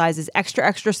available in sizes extra,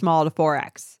 extra small to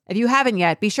 4X. If you haven't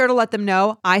yet, be sure to let them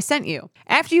know I sent you.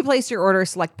 After you place your order,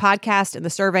 select podcast in the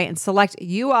survey and select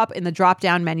you up in the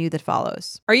drop-down menu that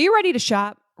follows. Are you ready to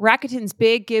shop? Rakuten's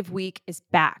Big Give Week is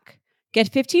back.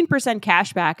 Get 15%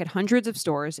 cash back at hundreds of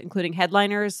stores, including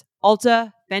Headliners,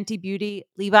 Ulta, Fenty Beauty,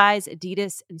 Levi's,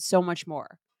 Adidas, and so much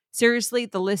more. Seriously,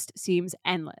 the list seems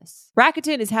endless.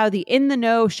 Rakuten is how the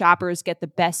in-the-know shoppers get the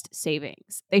best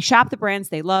savings. They shop the brands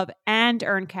they love and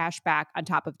earn cash back on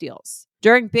top of deals.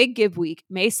 During Big Give Week,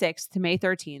 May 6th to May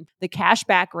 13th, the cash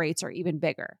back rates are even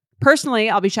bigger. Personally,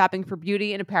 I'll be shopping for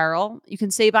beauty and apparel. You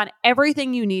can save on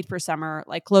everything you need for summer,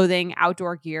 like clothing,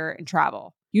 outdoor gear, and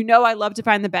travel. You know I love to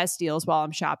find the best deals while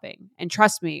I'm shopping. And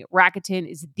trust me, Rakuten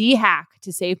is the hack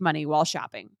to save money while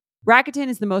shopping. Rakuten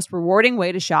is the most rewarding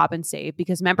way to shop and save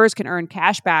because members can earn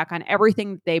cash back on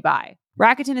everything they buy.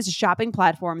 Rakuten is a shopping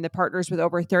platform that partners with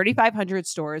over 3,500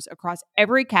 stores across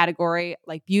every category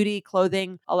like beauty,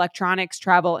 clothing, electronics,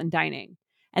 travel, and dining.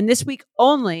 And this week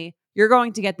only, you're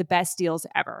going to get the best deals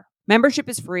ever. Membership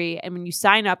is free, and when you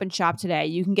sign up and shop today,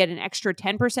 you can get an extra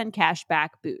 10% cash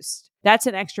back boost. That's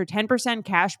an extra 10%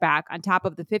 cash back on top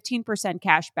of the 15%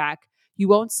 cash back. You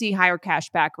won't see higher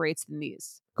cash back rates than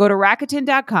these. Go to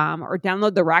Rakuten.com or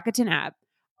download the Rakuten app.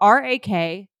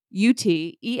 Rakuten.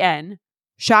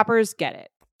 Shoppers get it.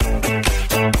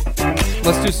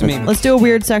 Let's do some emails. Let's do a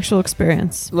weird sexual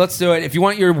experience. Let's do it. If you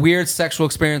want your weird sexual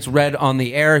experience read on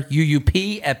the air,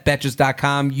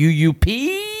 UUP@Betches.com.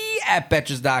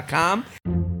 UUP@Betches.com.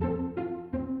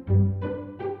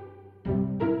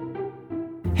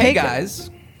 Hey guys.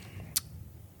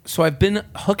 So I've been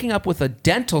hooking up with a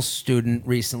dental student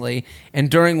recently, and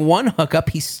during one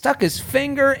hookup, he stuck his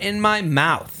finger in my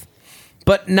mouth,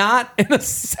 but not in a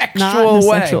sexual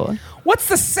way. What's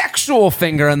the sexual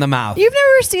finger in the mouth? You've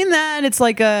never seen that? It's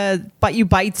like you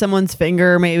bite someone's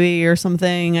finger maybe or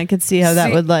something. I could see how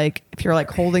that would if you're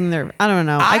holding their, I don't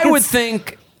know. I would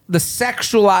think the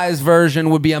sexualized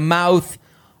version would be a mouth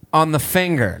on the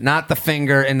finger, not the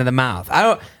finger into the mouth.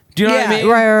 Do you know what I mean?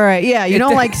 Right. Yeah, you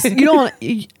don't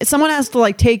someone has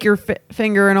to take your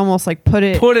finger and almost put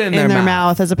it in their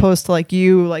mouth as opposed to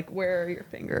you where are your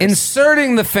fingers?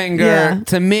 Inserting the finger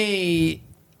to me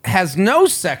has no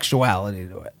sexuality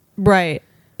to it. Right.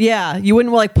 Yeah, you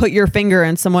wouldn't put your finger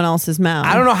in someone else's mouth.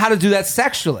 I don't know how to do that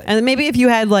sexually. And maybe if you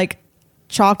had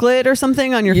chocolate or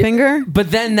something on your finger, but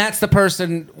then that's the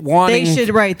person wanting.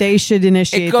 They should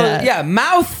initiate that. Yeah,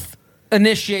 mouth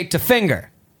initiate to finger.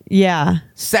 Yeah.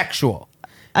 Sexual.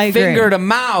 I agree. Finger to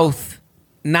mouth,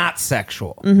 not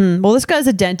sexual. Mm-hmm. Well, this guy's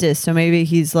a dentist, so maybe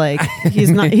he's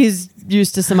he's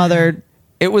used to some other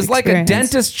It was experience. like a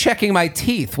dentist checking my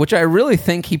teeth, which I really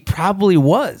think he probably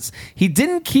was. He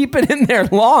didn't keep it in there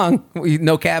long.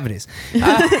 No cavities.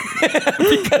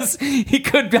 Because he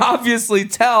could obviously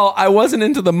tell I wasn't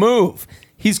into the move.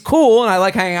 He's cool and I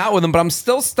like hanging out with him, but I'm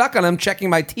still stuck on him checking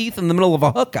my teeth in the middle of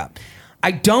a hookup. I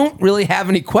don't really have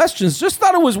any questions. Just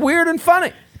thought it was weird and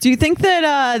funny. Do you think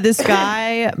that this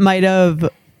guy might have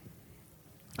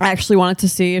actually wanted to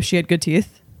see if she had good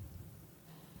teeth?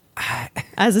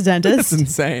 As a dentist? That's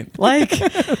insane.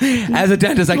 As a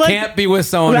dentist, I can't be with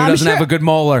someone who doesn't have a good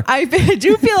molar. I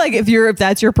do feel like if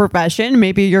that's your profession,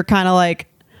 maybe you're kind of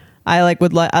do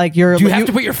you have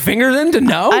to put your fingers in to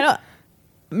know? I don't.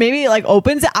 Maybe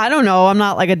opens it. I don't know. I'm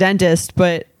not a dentist,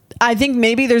 but I think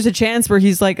maybe there's a chance where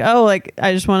he's I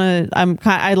just want to.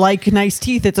 I like nice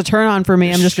teeth. It's a turn on for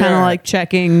me. I'm just kind of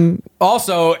checking.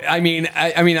 Also, I mean,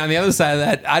 on the other side of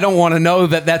that, I don't want to know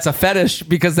that that's a fetish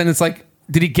because then it's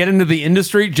did he get into the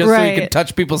industry just so he could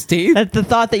touch people's teeth? That the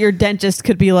thought that your dentist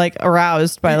could be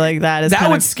aroused by that is that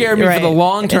would scare me for the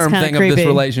long term thing of this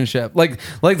relationship.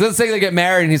 Let's say they get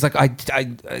married and he's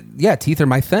yeah, teeth are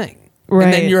my thing. Right.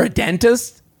 And then you're a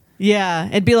dentist. Yeah,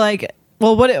 it'd be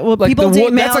people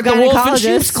date male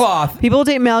gynecologists. People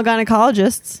date male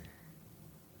gynecologists.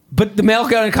 But the male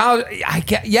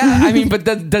gynecologist, but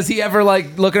does he ever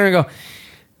look at her and go,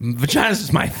 vagina's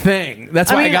just my thing?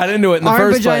 That's why I got into it in the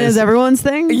first place. Aren't vaginas everyone's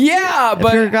thing? Yeah,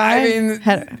 but you're a guy,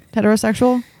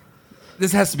 heterosexual?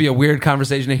 This has to be a weird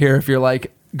conversation to hear if you're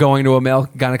going to a male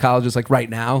gynecologist right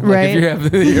now. Right. If you have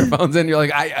the earphones in, you're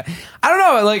I don't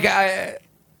know.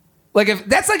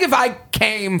 If I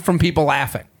came from people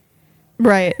laughing.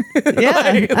 Right.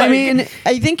 Yeah.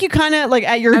 I think you kind of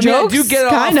at your jokes. I do get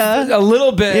off a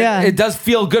little bit. Yeah. It does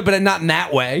feel good, but not in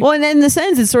that way. Well, and in the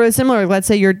sense, it's sort of similar. Let's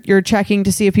say you're checking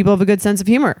to see if people have a good sense of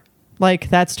humor.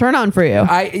 That's turn on for you.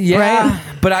 Right?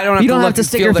 But I don't have you don't have to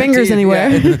stick your fingers anywhere.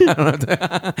 Yeah, I don't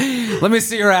have to. Let me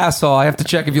see your asshole. I have to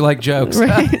check if you like jokes.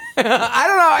 Right. I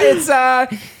don't know. It's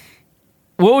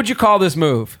what would you call this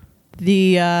move?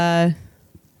 The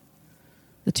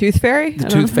tooth fairy? The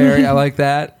tooth fairy. I like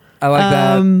that.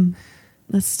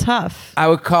 That's tough. I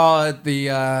would call it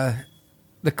the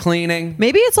cleaning.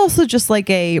 Maybe it's also just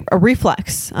a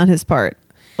reflex on his part.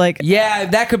 Like, yeah,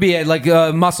 that could be it. Like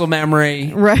muscle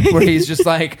memory, right? Where he's just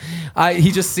like,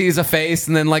 he just sees a face,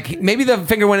 and then like maybe the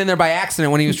finger went in there by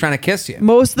accident when he was trying to kiss you.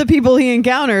 Most of the people he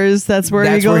encounters, that's where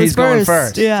he's going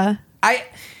first. Yeah.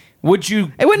 Would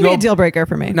you? It wouldn't be a deal breaker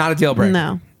for me. Not a deal breaker.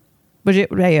 No. Would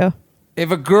you? If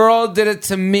a girl did it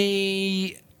to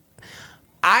me,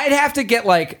 I'd have to get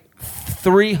like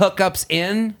 3 hookups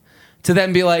in to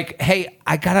then be like, hey,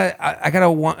 I gotta ask you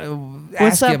about this.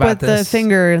 What's up with the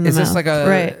finger in the mouth? Is this like a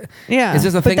right? Yeah. Is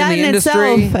this a thing in the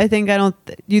industry? Itself, I think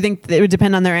you think it would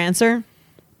depend on their answer?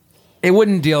 It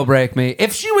wouldn't deal break me.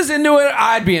 If she was into it,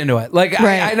 I'd be into it. Like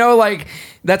right. I know, like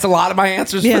that's a lot of my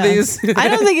answers for these. I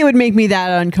don't think it would make me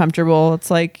that uncomfortable.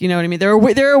 It's like, you know what I mean. There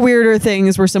are weirder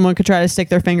things where someone could try to stick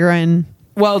their finger in.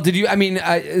 Well, did you? I mean,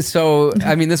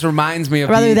 this reminds me of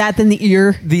rather that than the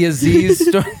ear. The Aziz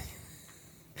story.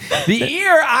 The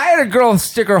ear. I had a girl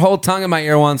stick her whole tongue in my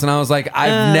ear once, and I was like,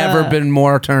 I've never been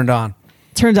more turned on.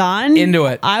 Turned on? Into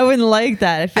it. I wouldn't like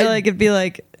that. I feel like it'd be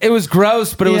like... It was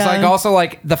gross, but it was like also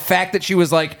like the fact that she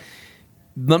was like,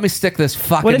 let me stick this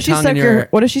fucking tongue in your ear.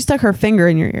 What if she stuck her finger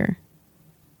in your ear?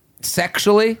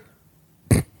 Sexually?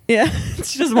 Yeah.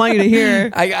 She doesn't want you to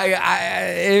hear.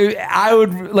 I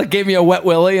would like give me a wet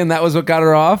willy, and that was what got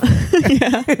her off.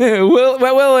 Yeah.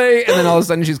 Wet willy, and then all of a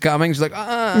sudden she's coming. She's like,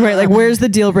 right. Like, where's the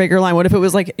deal breaker line? What if it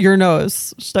was like your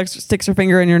nose? Sticks her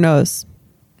finger in your nose.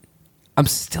 I'm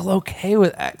still okay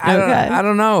with. I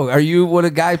don't know. Are you? Would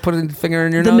a guy put a finger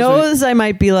in your nose? The nose, I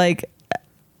might be like,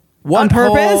 on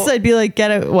purpose. I'd be like, get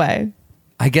it away.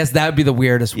 I guess that would be the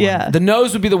weirdest one. Yeah. The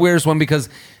nose would be the weirdest one because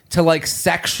to like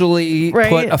sexually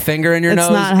put a finger in your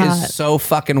nose is so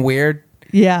fucking weird.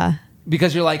 Yeah.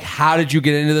 Because you're like, how did you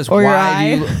get into this? Or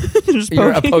why your eye. do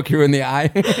you poke you in the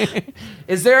eye?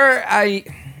 Is there I'm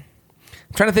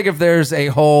trying to think if there's a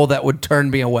hole that would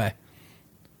turn me away.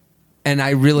 And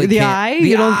I really the can't. Eye?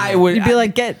 The eye would. You'd be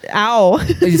like, ow.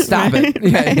 Stop it.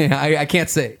 Yeah, I can't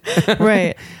see.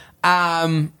 Right.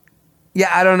 Yeah,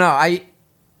 I don't know. It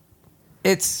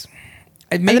makes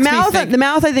the mouth. me think, the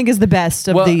mouth, I think, is the best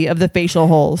of the facial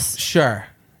holes. Sure.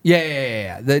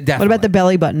 Yeah. Definitely. What about the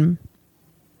belly button?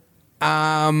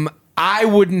 I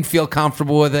wouldn't feel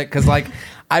comfortable with it because, like,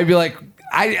 I'd be like,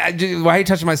 why are you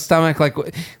touching my stomach?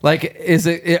 Like, is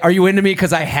it? Are you into me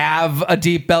because I have a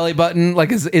deep belly button?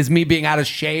 Like, is me being out of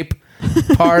shape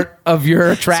part of your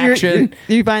attraction?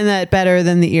 So you find that better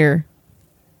than the ear?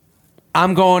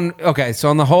 I'm going okay. So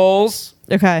on the holes,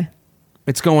 okay,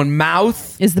 it's going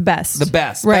mouth is the best. The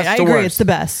best, right? Best I agree. Worst. It's the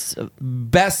best.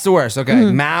 Best to worst. Okay,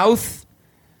 mouth.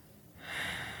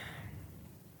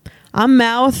 I'm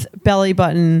mouth, belly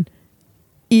button,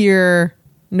 ear,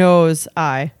 nose,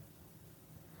 eye.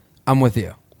 I'm with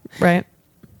you. Right.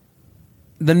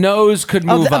 The nose could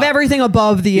move of everything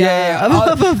above the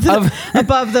above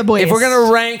the waist. If we're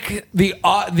gonna rank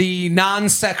the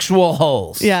non-sexual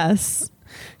holes, yes,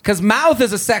 because mouth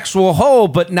is a sexual hole,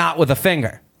 but not with a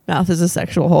finger. Mouth is a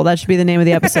sexual hole. That should be the name of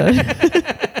the episode.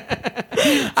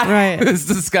 Right. This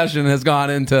discussion has gone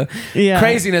into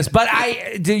craziness, but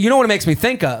you know what it makes me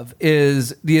think of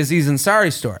is the Aziz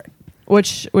Ansari story.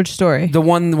 Which story? The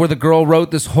one where the girl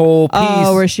wrote this whole piece.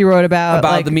 Oh, where she wrote about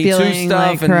like, the Me Too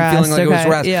stuff and harassed. feeling like it was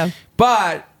harassed. Yeah.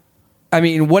 But, I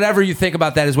mean, whatever you think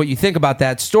about that is what you think about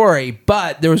that story.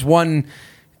 But there was one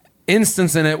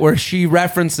instance in it where she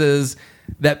references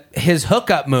that his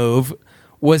hookup move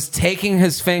was taking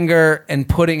his finger and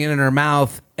putting it in her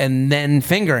mouth and then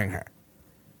fingering her.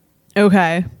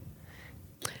 Okay.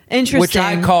 Interesting. Which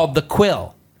I called the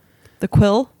quill. The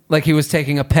quill? Like he was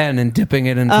taking a pen and dipping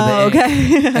it into the ink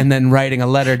and then writing a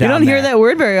letter down. You don't hear that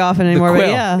word very often anymore, but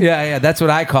yeah. That's what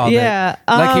I called it.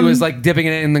 Like he was like dipping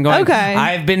it in and then going, okay.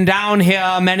 I've been down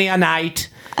here many a night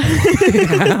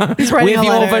He's with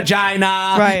your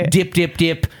vagina, right. Dip, dip,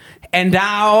 dip. And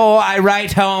now I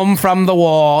write home from the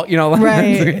war. You know, like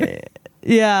right.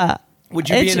 Yeah. Would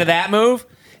you be into that move?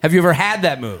 Have you ever had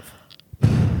that move?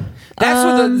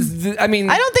 That's what I mean.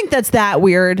 I don't think that's that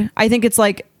weird. I think it's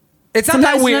like, it's not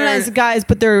that weird. Sometimes guys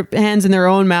put their hands in their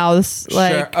own mouths,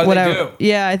 like sure. Oh, whatever. They do.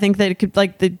 Yeah, I think that it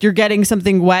could you're getting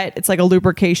something wet. It's like a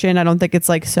lubrication. I don't think it's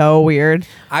like so weird.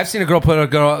 I've seen a girl put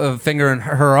a finger in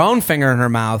her own finger in her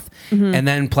mouth and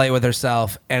then play with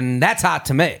herself, and that's hot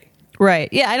to me. Right.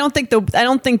 Yeah. I don't think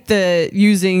the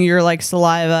using your like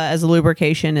saliva as a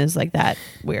lubrication is like that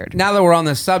weird. Now that we're on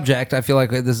this subject, I feel like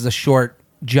this is a short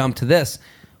jump to this.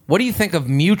 What do you think of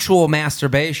mutual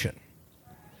masturbation?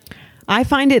 I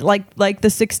find it like the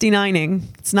 69ing.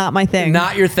 It's not my thing.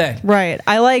 Not your thing. Right.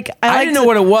 I didn't know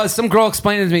what it was. Some girl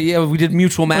explained it to me. Yeah, we did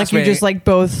mutual masturbating. Like you just like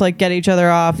both like get each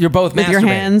other off. You're both with masturbating. Your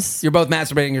hands. You're both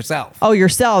masturbating yourself. Oh,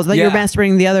 yourselves. Like you're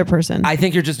masturbating the other person. I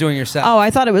think you're just doing yourself. Oh,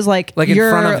 I thought it was like in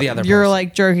front of the other person. You're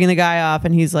like jerking the guy off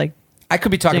and he's like. I could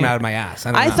be talking out of my ass.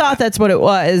 I thought that's what it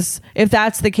was. If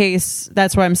that's the case,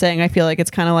 that's what I'm saying. I feel like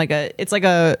it's kind of like it's like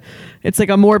a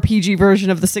more PG version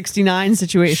of the 69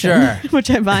 situation, sure. Which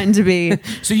I find to be.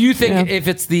 So you think if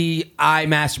it's the I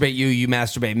masturbate you, you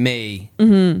masturbate me,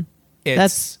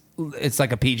 it's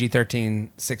like a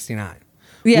PG-13 69.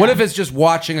 Yeah. What if it's just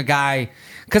watching a guy?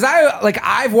 Because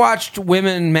I've watched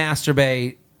women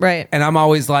masturbate, right? And I'm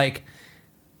always like,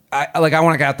 I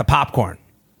want to get out the popcorn.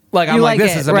 Like I'm like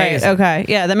this is amazing. Right.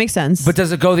 Okay. Yeah, that makes sense. But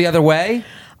does it go the other way?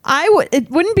 It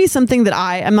wouldn't be something that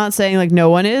I'm not saying like no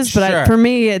one is, but sure. For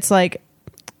me, it's like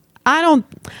I don't.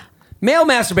 Male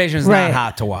masturbation is not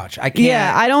hot to watch. I can't.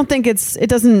 Yeah, I don't think it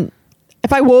doesn't.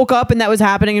 If I woke up and that was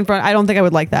happening in front, I don't think I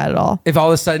would like that at all. If all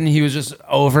of a sudden he was just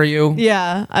over you.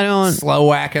 Yeah, I don't. Slow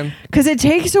whacking. Because it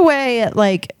takes away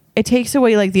like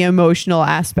the emotional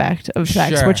aspect of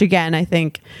sex, sure. which again I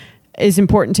think is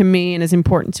important to me and is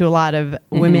important to a lot of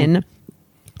women.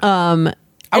 I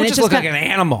would just look like an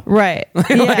animal. Right.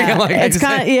 Yeah. It's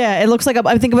kind of, it looks like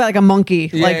I think about like a monkey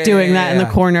doing that in the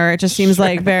corner. It just seems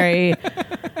like very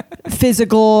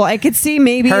physical. I could see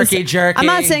maybe herky jerky. I'm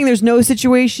not saying there's no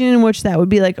situation in which that would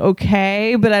be like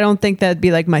okay, but I don't think that'd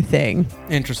be like my thing.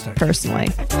 Interesting. Personally.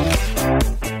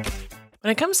 When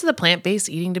it comes to the plant-based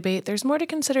eating debate, there's more to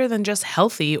consider than just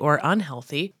healthy or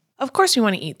unhealthy. Of course, we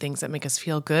want to eat things that make us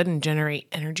feel good and generate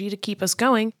energy to keep us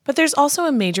going, but there's also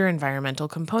a major environmental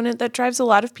component that drives a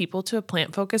lot of people to a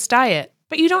plant-focused diet.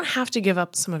 But you don't have to give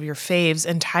up some of your faves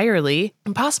entirely.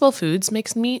 Impossible Foods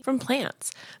makes meat from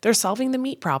plants. They're solving the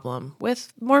meat problem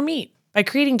with more meat. By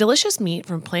creating delicious meat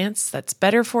from plants that's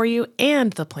better for you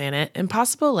and the planet,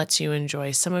 Impossible lets you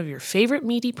enjoy some of your favorite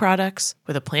meaty products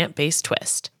with a plant-based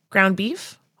twist. Ground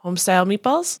beef, home-style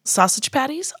meatballs, sausage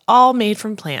patties, all made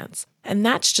from plants. And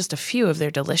that's just a few of their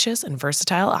delicious and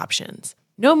versatile options.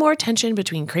 No more tension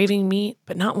between craving meat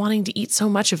but not wanting to eat so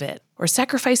much of it, or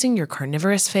sacrificing your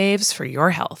carnivorous faves for your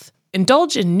health.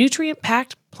 Indulge in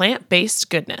nutrient-packed,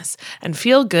 plant-based goodness and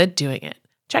feel good doing it.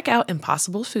 Check out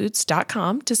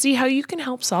impossiblefoods.com to see how you can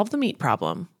help solve the meat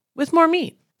problem with more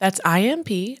meat. That's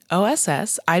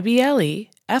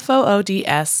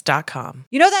IMPOSSIBLEFOODS.com.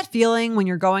 You know that feeling when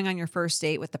you're going on your first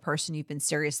date with the person you've been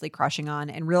seriously crushing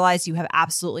on and realize you have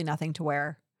absolutely nothing to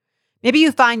wear? Maybe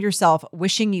you find yourself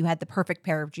wishing you had the perfect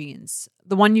pair of jeans,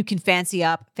 the one you can fancy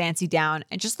up, fancy down,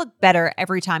 and just look better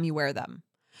every time you wear them.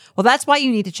 Well, that's why you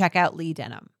need to check out Lee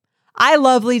Denim. I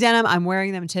love Lee Denim. I'm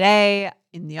wearing them today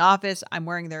in the office. I'm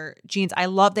wearing their jeans.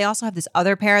 They also have this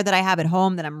other pair that I have at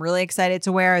home that I'm really excited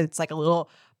to wear. It's like a little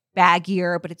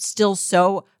baggier, but it's still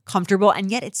so comfortable and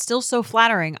yet it's still so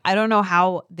flattering. I don't know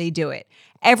how they do it.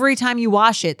 Every time you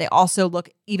wash it, they also look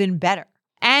even better.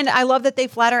 And I love that they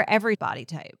flatter every body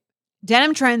type.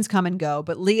 Denim trends come and go,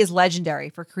 but Lee is legendary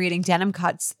for creating denim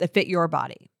cuts that fit your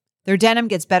body. Their denim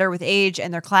gets better with age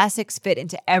and their classics fit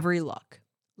into every look.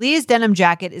 Lee's denim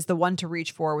jacket is the one to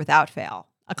reach for without fail,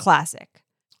 a classic.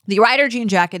 The Rider jean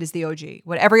jacket is the OG,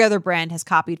 what every other brand has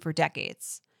copied for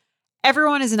decades.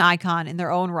 Everyone is an icon in their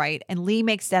own right, and Lee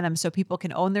makes denim so people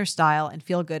can own their style and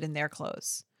feel good in their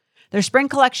clothes. Their spring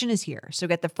collection is here, so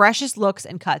get the freshest looks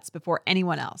and cuts before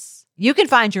anyone else. You can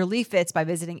find your Lee fits by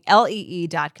visiting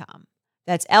lee.com.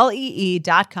 That's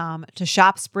lee.com to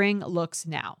shop spring looks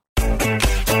now.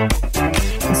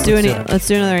 Let's do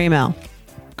another email.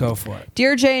 Go for it.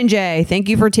 Dear J&J, thank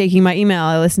you for taking my email.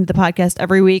 I listen to the podcast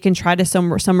every week and try to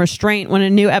some restraint when a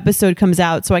new episode comes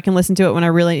out so I can listen to it when I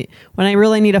really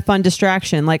need a fun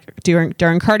distraction, like during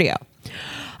cardio.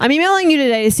 I'm emailing you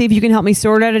today to see if you can help me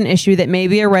sort out an issue that may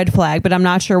be a red flag, but I'm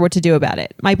not sure what to do about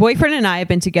it. My boyfriend and I have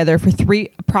been together for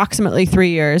approximately 3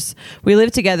 years. We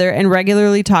live together and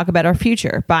regularly talk about our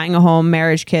future, buying a home,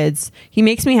 marriage, kids. He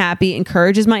makes me happy,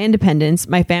 encourages my independence.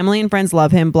 My family and friends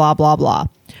love him, blah, blah, blah.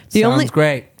 Sounds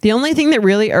great. The only thing that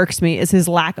really irks me is his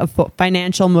lack of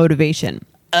financial motivation.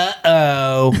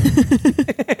 Uh-oh.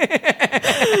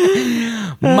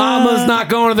 Mama's not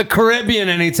going to the Caribbean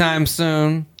anytime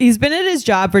soon. He's been at his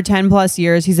job for 10 plus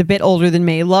years. He's a bit older than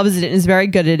me, loves it and is very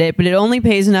good at it, but it only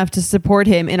pays enough to support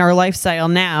him in our lifestyle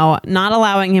now, not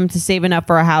allowing him to save enough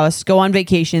for a house, go on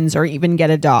vacations, or even get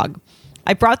a dog.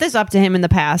 I brought this up to him in the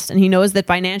past, and he knows that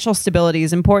financial stability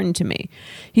is important to me.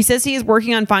 He says he is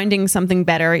working on finding something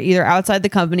better, either outside the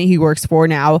company he works for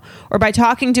now, or by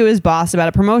talking to his boss about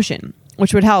a promotion.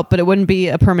 which would help, but it wouldn't be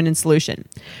a permanent solution.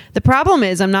 The problem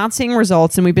is I'm not seeing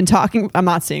results, and I'm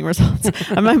not seeing results.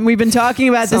 We've been talking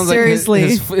about this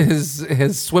seriously. Like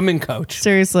his swimming coach.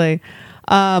 Seriously.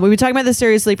 We've been talking about this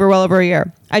seriously for well over a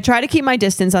year. I try to keep my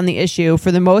distance on the issue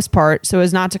for the most part so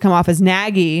as not to come off as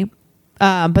naggy,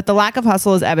 but the lack of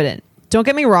hustle is evident. Don't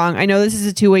get me wrong. I know this is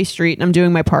a two-way street and I'm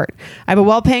doing my part. I have a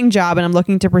well-paying job and I'm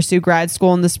looking to pursue grad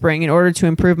school in the spring in order to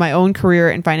improve my own career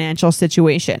and financial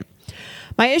situation.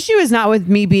 My issue is not with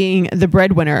me being the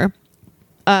breadwinner,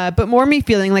 but more me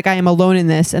feeling like I am alone in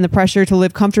this and the pressure to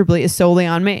live comfortably is solely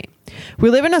on me. We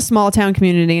live in a small town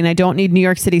community and I don't need New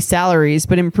York City salaries,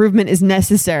 but improvement is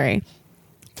necessary.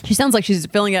 She sounds like she's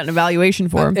filling out an evaluation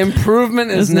form.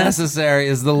 Improvement is necessary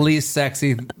is the least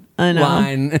sexy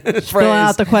line. Fill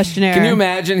out the questionnaire. Can you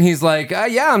imagine? He's like,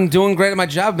 yeah, I'm doing great at my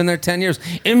job. Been there 10 years.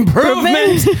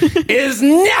 Improvement is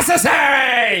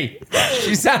necessary.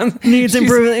 She sounds needs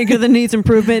improvement. The needs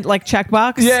improvement like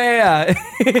checkbox. Yeah.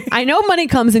 I know money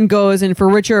comes and goes, and for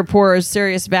richer or poorer is a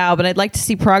serious vow, but I'd like to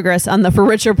see progress on the for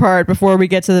richer part before we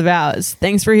get to the vows.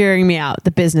 Thanks for hearing me out.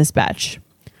 The business batch.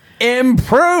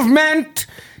 Improvement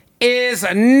is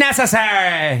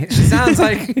necessary. She sounds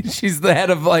like she's the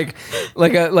head of like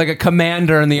a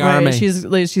commander in the army.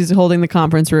 She's holding the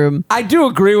conference room. I do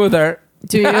agree with her.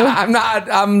 Do you?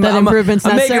 I'm improvement's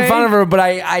necessary? making fun of her, but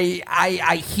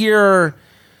I hear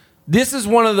this is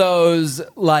one of those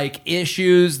like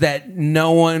issues that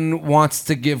no one wants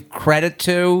to give credit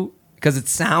to because it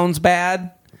sounds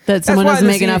bad. That someone doesn't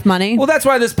make enough money? Well, that's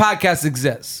why this podcast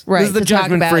exists. Right. This is the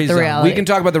judgment-free zone. Reality. We can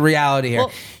talk about the reality here.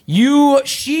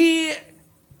 She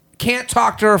can't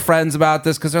talk to her friends about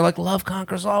this because they're like, love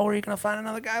conquers all. Where are you going to find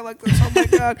another guy like this? Oh, my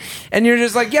God. And you're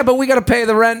just like, yeah, but we got to pay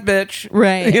the rent, bitch.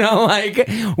 Right. You know, like,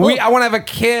 I want to have a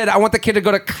kid. I want the kid to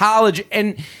go to college.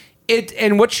 And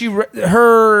what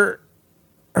her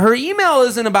email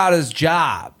isn't about his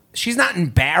job. She's not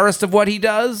embarrassed of what he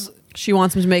does. She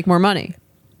wants him to make more money.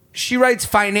 She writes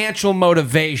financial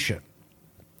motivation.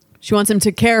 She wants him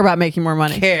to care about making more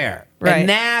money. Right. And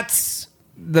that's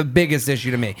the biggest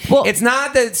issue to me. Well, it's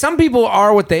not that some people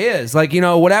are what they is. Like,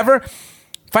 whatever.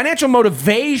 Financial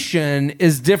motivation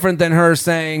is different than her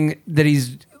saying that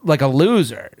he's like a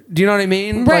loser. Do you know what I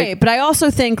mean? Right. Like, but I also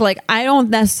think I don't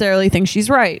necessarily think she's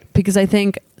right because I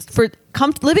think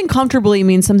living comfortably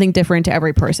means something different to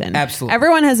every person. Absolutely.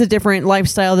 Everyone has a different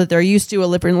lifestyle that they're used to,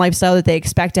 a different lifestyle that they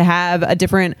expect to have, a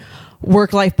different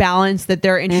work-life balance that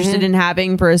they're interested in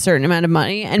having for a certain amount of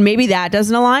money. And maybe that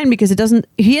doesn't align because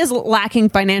he is lacking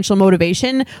financial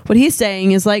motivation. What he's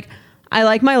saying is like, I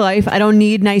like my life. I don't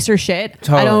need nicer shit.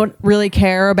 Totally. I don't really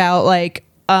care about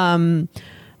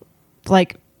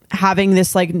having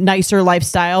this like nicer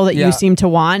lifestyle that you seem to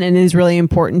want and is really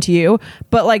important to you,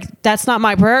 but that's not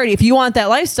my priority. If you want that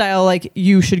lifestyle,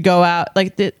 you should go out.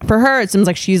 For her, it seems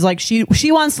like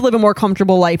she wants to live a more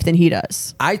comfortable life than he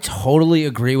does. I totally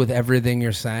agree with everything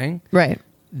you're saying. Right.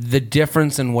 The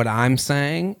difference in what I'm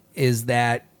saying is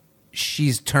that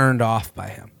she's turned off by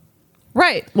him.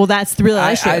 Right. Well, that's the real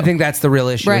issue. I think that's the real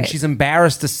issue. Right. And she's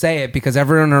embarrassed to say it because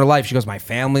everyone in her life, she goes, my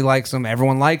family likes him.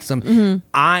 Everyone likes him. Mm-hmm.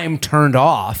 I'm turned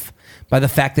off by the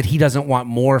fact that he doesn't want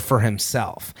more for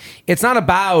himself. It's not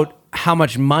about how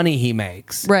much money he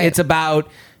makes. Right. It's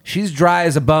about she's dry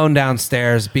as a bone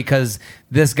downstairs because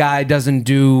this guy doesn't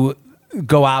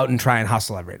go out and try and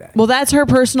hustle every day. Well, that's her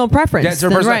personal preference. That's her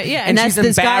personal, right? Yeah, and she's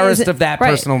embarrassed of that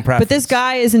personal preference. But this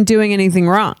guy isn't doing anything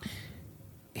wrong.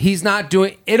 He's not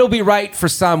doing. It'll be right for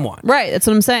someone. Right. That's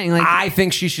what I'm saying. I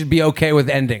think she should be okay with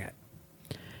ending it.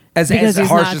 As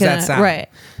harsh as that sounds. Right.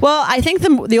 Well, I think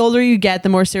the older you get, the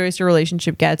more serious your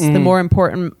relationship gets. The more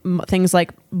important things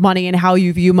like money and how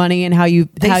you view money and how you.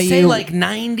 They say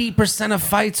 90% of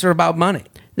fights are about money.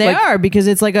 They are because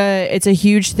it's a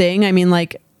huge thing. I mean,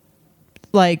 like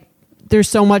there's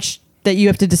so much that you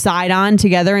have to decide on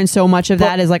together, and so much of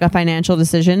that is like a financial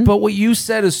decision. But what you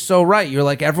said is so right. You're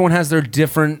like, everyone has their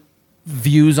different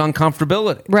views on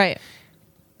comfortability. Right.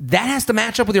 That has to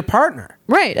match up with your partner.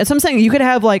 Right. That's what I'm saying. You could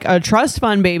have a trust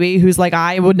fund baby who's like,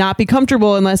 I would not be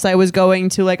comfortable unless I was going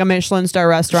to a Michelin star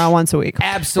restaurant once a week.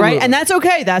 Absolutely. Right. And that's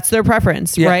okay. That's their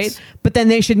preference. Yes. Right. But then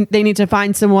they need to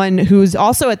find someone who's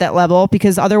also at that level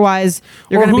because otherwise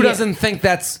or who doesn't think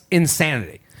that's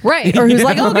insanity. Right. Or who's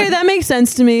like, okay, that makes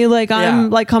sense to me.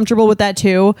 I'm comfortable with that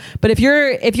too. But if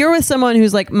you're with someone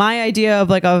who's like, my idea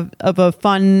of of a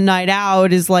fun night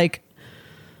out is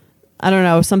I don't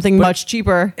know, something much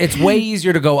cheaper. It's way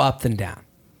easier to go up than down.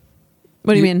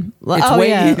 What do you mean?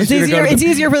 It's It's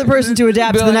easier for the person to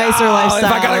adapt to the nicer lifestyle.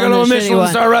 If I gotta go to a Michelin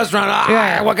star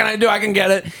restaurant, what can I do? I can get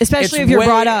it. Especially if you're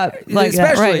brought up.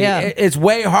 It's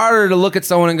way harder to look at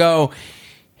someone and go,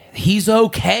 he's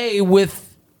okay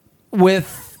with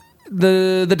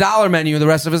the dollar menu the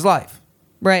rest of his life.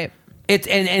 Right. It's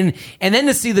and then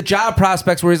to see the job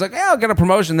prospects where he's like, yeah, I'll get a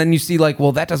promotion. Then you see like,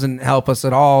 well, that doesn't help us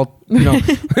at all. You know,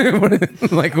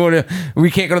 like we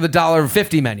can't go to the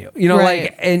 $1.50 menu. You know,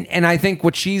 right. like and I think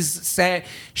what she's saying,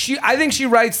 I think she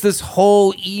writes this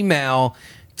whole email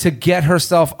to get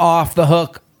herself off the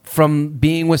hook from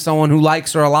being with someone who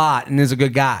likes her a lot and is a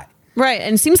good guy. Right,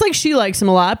 and it seems like she likes him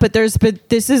a lot, but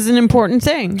this is an important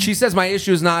thing. She says my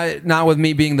issue is not with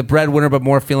me being the breadwinner, but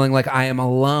more feeling like I am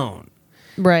alone.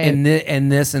 Right, and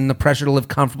the pressure to live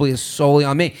comfortably is solely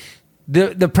on me.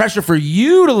 The pressure for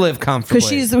you to live comfortably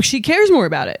because she cares more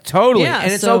about it. Totally, yeah,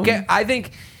 and it's okay. I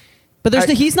think, but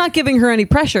he's not giving her any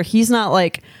pressure. He's not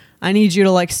like, I need you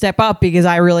to like step up because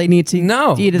I really need to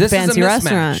eat at a fancy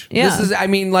restaurant. Yeah, this is. I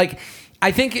mean, like,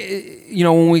 I think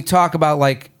when we talk about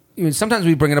like. Sometimes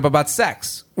we bring it up about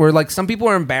sex, where like some people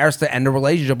are embarrassed to end a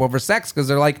relationship over sex because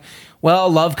they're like, well,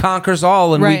 love conquers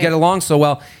all and we get along so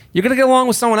well. You're going to get along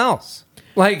with someone else.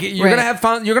 Like you're going to have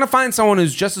fun. You're going to find someone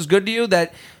who's just as good to you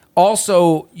that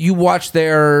also you watch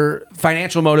their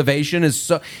financial motivation is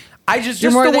so.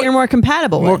 You're more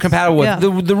compatible. More compatible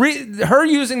with her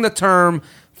using the term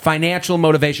financial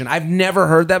motivation. I've never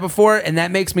heard that before, and that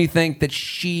makes me think that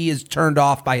she is turned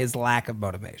off by his lack of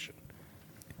motivation.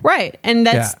 Right. And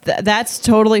that's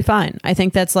totally fine. I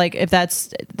think that's like, if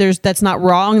that's not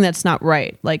wrong, that's not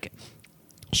right. Like,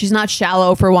 she's not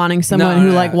shallow for wanting someone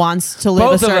who like wants to live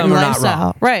Both a certain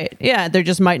lifestyle. Right. Yeah. There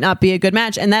just might not be a good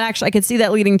match. And that actually, I could see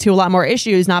that leading to a lot more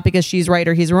issues, not because she's right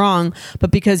or he's wrong,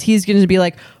 but because he's going to be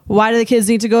like, why do the kids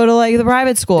need to go to like the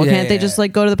private school? Can't they just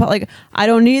like go to the like, I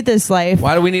don't need this life.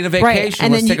 Why do we need a vacation? Right.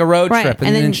 And let's take a road trip.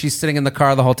 And then she's sitting in the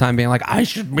car the whole time being like, I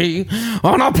should be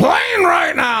on a plane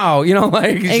right now. You know,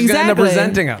 like she's going to end up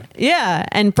resenting him. Yeah.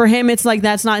 And for him, it's like,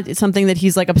 that's not something that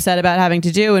he's like upset about having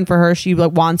to do. And for her, she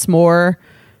like wants more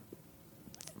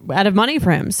out of money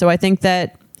for him. So I think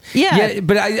that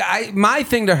but I my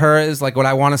thing to her is like, what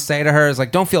I want to say to her is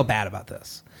like, don't feel bad about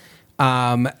this.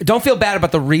 Don't feel bad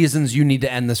about the reasons you need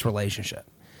to end this relationship.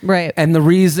 Right. And the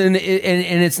reason,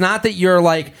 and it's not that you're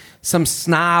like some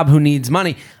snob who needs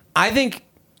money. I think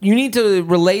you need to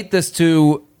relate this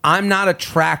to, I'm not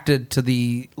attracted to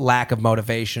the lack of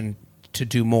motivation to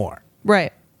do more.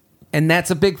 Right. And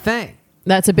that's a big thing.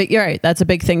 You're right. That's a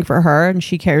big thing for her, and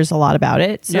she cares a lot about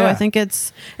it. So I think and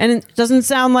it doesn't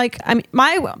sound like, I mean,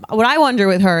 what I wonder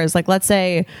with her is like, let's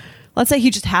say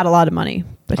he just had a lot of money,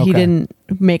 but he didn't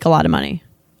make a lot of money.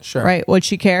 Sure. Right. Would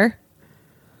she care?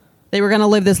 They were going to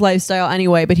live this lifestyle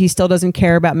anyway, but he still doesn't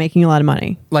care about making a lot of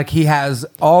money. Like he has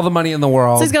all the money in the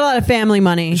world. So he's got a lot of family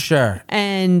money. Sure.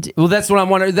 And well, that's what I'm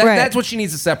wondering. That's what she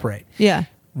needs to separate. Yeah.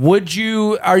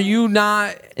 Are you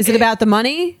not? Is it about the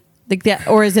money? Like that,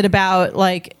 or is it about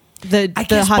like the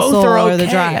hustle both are okay. or the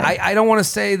drive? I don't want to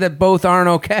say that both aren't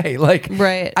okay. Like,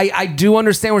 right. I do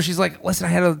understand where she's like, listen, I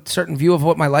had a certain view of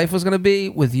what my life was going to be.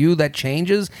 With you, that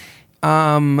changes.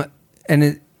 I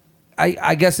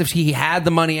guess if he had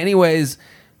the money anyways,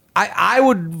 I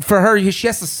would, for her, she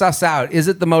has to suss out, is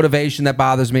it the motivation that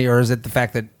bothers me, or is it the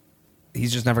fact that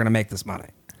he's just never going to make this money?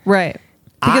 Right.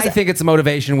 Because I think it's a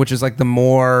motivation, which is like the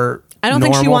more I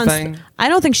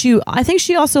think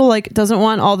she also like doesn't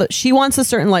want she wants a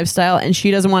certain lifestyle, and she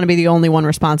doesn't want to be the only one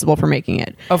responsible for making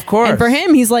it. Of course. And for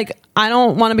him, he's like, I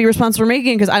don't want to be responsible for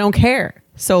making it because I don't care.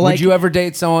 So like, would you ever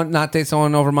not date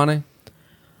someone over money?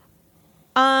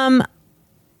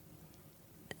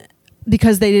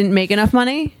 Because they didn't make enough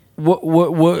money?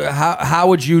 How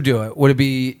would you do it? Would it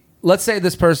be, let's say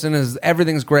this person is,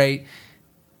 everything's great.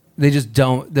 They just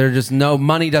don't, they're just no,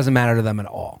 money doesn't matter to them at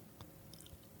all.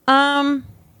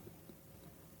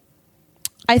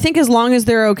 I think as long as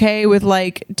they're okay with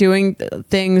like doing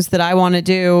things that I want to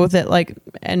do, that like,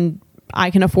 and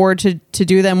I can afford to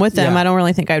do them with them, I don't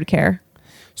really think I would care.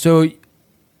 So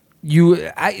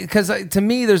because to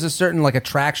me, there's a certain like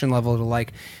attraction level to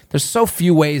like, there's so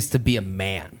few ways to be a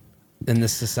man in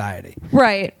this society.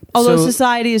 Right. Although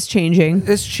society is changing.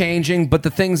 It's changing, but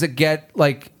the things that get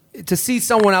like, to see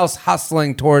someone else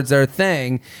hustling towards their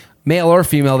thing, male or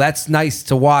female, that's nice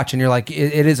to watch, and you're like,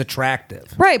 it is attractive.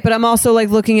 Right, but I'm also like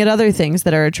looking at other things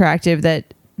that are attractive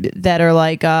that are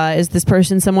like, is this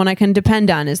person someone I can depend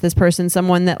on? Is this person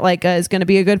someone that like is going to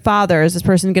be a good father? Is this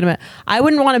person going to... I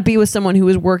wouldn't want to be with someone who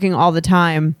is working all the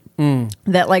time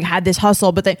that like had this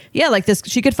hustle, but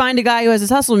she could find a guy who has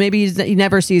this hustle. Maybe he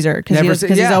never sees her because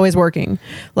he's always working.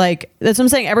 Like that's what I'm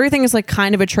saying. Everything is like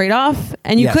kind of a trade off,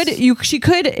 and she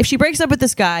could if she breaks up with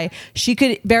this guy, she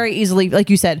could very easily,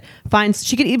 like you said,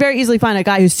 very easily find a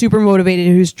guy who's super motivated,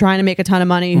 who's trying to make a ton of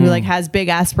money, who like has big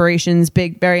aspirations,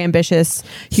 very ambitious,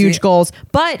 huge goals,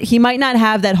 but he might not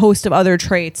have that host of other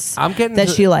traits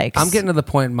she likes. I'm getting to the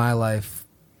point in my life,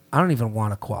 I don't even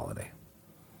want equality.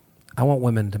 I want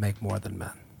women to make more than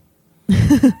men.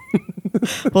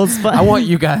 Well, it's fun. I want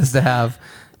you guys to have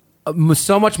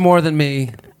so much more than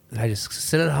me that I just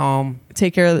sit at home,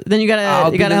 take care of. Then you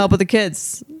gotta help with the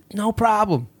kids. No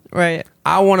problem. Right.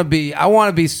 I want to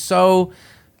be so.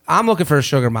 I'm looking for a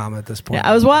sugar mama at this point. Yeah,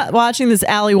 I was watching this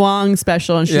Ali Wong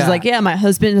special, and she's like, "Yeah, my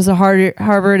husband is a Harvard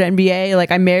MBA.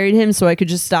 Like, I married him so I could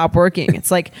just stop working."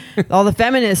 It's like all the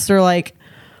feminists are like,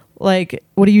 "What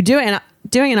are you doing?"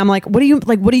 And I'm like, what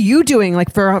are you doing?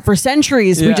 Like for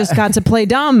centuries, we just got to play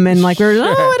dumb and like I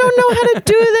don't know how to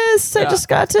do this. I just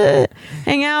got to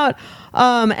hang out.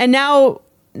 And now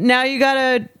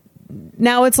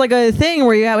it's like a thing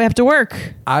where we have to work.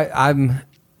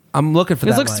 I'm looking for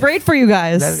that. This looks great for you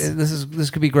guys. This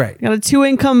could be great. You got a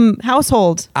 2-income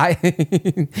household. I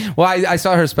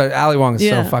saw her special. Ali Wong is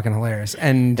so fucking hilarious,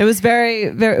 and it was very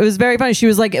funny. She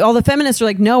was like, all the feminists are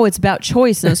like, no, it's about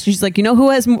choice. And she's like, you know who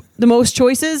has the most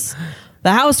choices?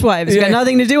 The housewives. Got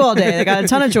nothing to do all day. They got a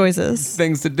ton of choices,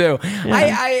 things to do.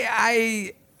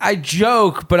 Yeah. I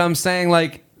joke, but I'm saying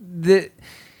like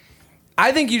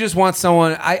I think you just want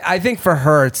someone. I think for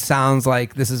her, it sounds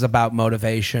like this is about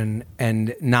motivation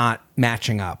and not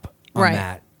matching up on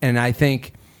that. And I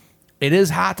think it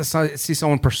is hot to see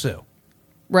someone pursue.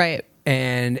 Right.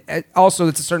 And also,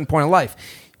 it's a certain point of life.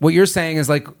 What you're saying is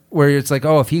like where it's like,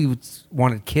 oh, if he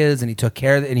wanted kids and he took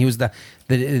care of it, and he was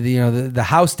the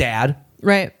house dad.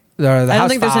 Right. I don't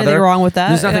think there's anything wrong with that.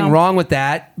 There's nothing wrong with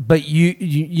that, but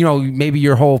you know, maybe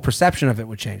your whole perception of it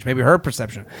would change. Maybe her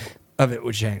perception of it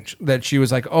would change. That she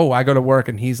was like, oh, I go to work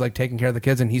and he's like taking care of the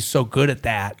kids and he's so good at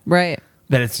that. Right.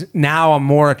 That it's now I'm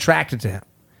more attracted to him.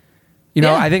 You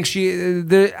know, I think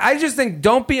I just think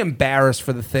don't be embarrassed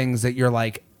for the things that you're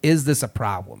like, is this a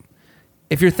problem?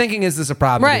 If you're thinking, is this a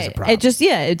problem? It is a problem.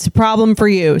 It's a problem for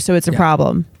you. So it's a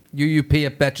problem. UUP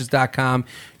at Betches.com.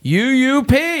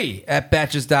 UUP at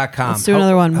Betches.com. Let's do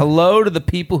another one. Hello to the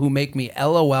people who make me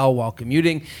LOL while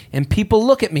commuting and people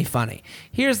look at me funny.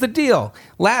 Here's the deal.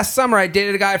 Last summer, I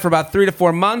dated a guy for about 3 to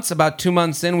 4 months. About 2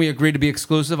 months in, we agreed to be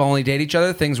exclusive, only date each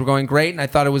other. Things were going great, and I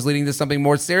thought it was leading to something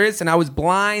more serious, and I was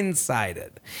blindsided.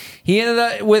 He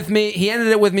ended it with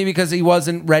me because he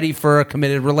wasn't ready for a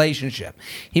committed relationship.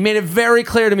 He made it very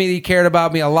clear to me that he cared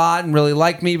about me a lot and really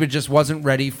liked me, but just wasn't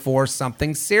ready for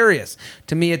something serious.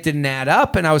 To me, it didn't add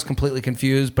up, and I was completely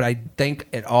confused, but I think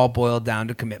it all boiled down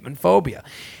to commitment phobia.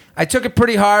 I took it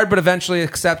pretty hard, but eventually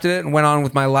accepted it and went on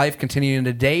with my life, continuing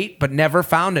to date, but never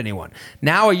found anyone.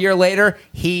 Now, a year later,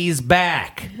 he's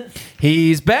back.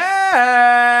 He's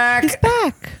back. He's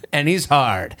back. And he's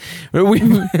hard.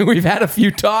 We've had a few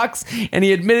talks, and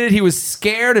he admitted he was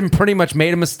scared and pretty much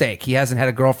made a mistake. He hasn't had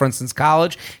a girlfriend since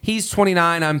college. He's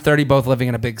 29, I'm 30, both living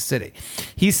in a big city.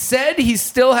 He said he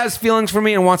still has feelings for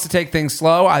me and wants to take things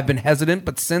slow. I've been hesitant,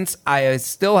 but since I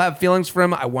still have feelings for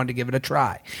him, I wanted to give it a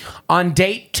try. On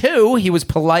date 2, he was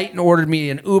polite and ordered me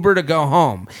an Uber to go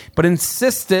home, but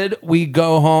insisted we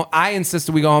go home. I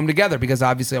insisted we go home together because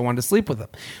obviously I wanted to sleep with him.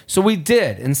 So we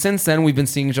did, and since then we've been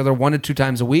seeing each other 1 to 2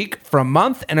 times a week for a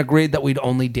month and agreed that we'd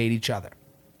only date each other.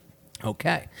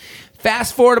 Okay.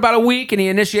 Fast forward about a week and he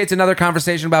initiates another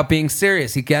conversation about being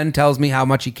serious. He again tells me how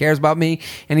much he cares about me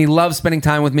and he loves spending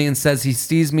time with me and says he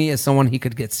sees me as someone he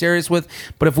could get serious with.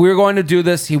 But if we were going to do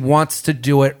this, he wants to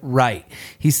do it right.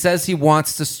 He says he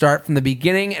wants to start from the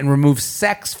beginning and remove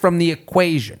sex from the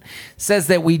equation. Says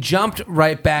that we jumped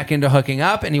right back into hooking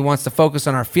up and he wants to focus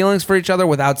on our feelings for each other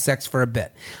without sex for a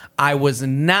bit. I was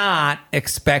not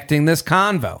expecting this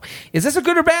convo. Is this a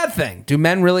good or bad thing? Do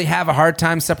men really have a hard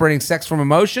time separating sex from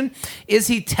emotion? Is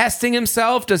he testing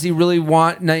himself? Does he really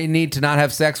need to not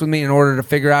have sex with me in order to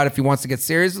figure out if he wants to get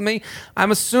serious with me?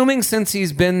 I'm assuming since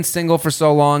he's been single for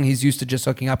so long, he's used to just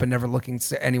hooking up and never looking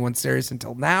anyone serious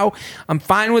until now. I'm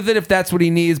fine with it if that's what he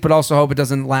needs, but also hope it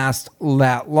doesn't last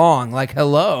that long. Like,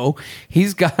 hello,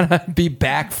 he's got to be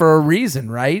back for a reason,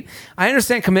 right? I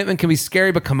understand commitment can be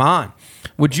scary, but come on.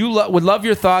 Would love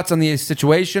your thoughts on the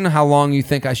situation, how long you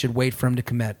think I should wait for him to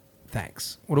commit.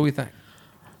 Thanks. What do we think?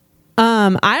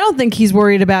 I don't think he's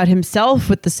worried about himself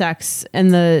with the sex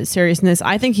and the seriousness.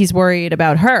 I think he's worried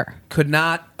about her. Could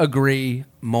not agree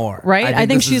more. Right? I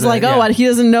think she's like, he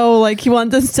doesn't know, like, he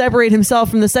wants to separate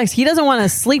himself from the sex. He doesn't want to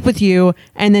sleep with you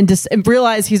and then just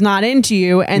realize he's not into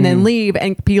you and then leave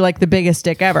and be like the biggest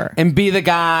dick ever. And be the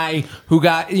guy who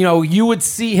got, you would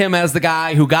see him as the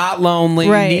guy who got lonely,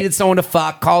 needed someone to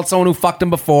fuck, called someone who fucked him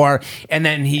before, and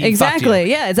then he Exactly. fucked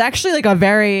you. Yeah, it's actually like a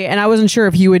very, and I wasn't sure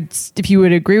if you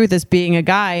would agree with this being a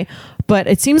guy, but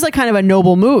it seems like kind of a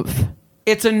noble move.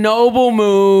 It's a noble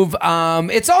move.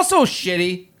 It's also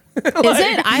shitty. Is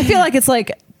it? I feel like it's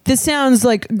like, this sounds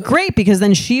like great because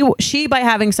then she by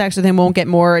having sex with him won't get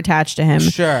more attached to him.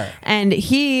 Sure. And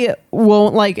he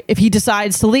won't, like, if he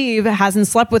decides to leave, hasn't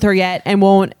slept with her yet and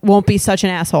won't be such an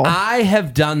asshole. I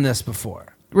have done this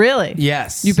before. Really?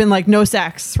 Yes. You've been like, no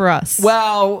sex for us.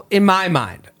 Well, in my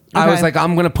mind, I was like,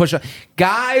 I'm going to push it.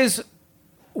 Guys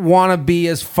want to be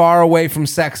as far away from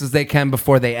sex as they can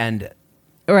before they end it.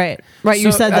 Right.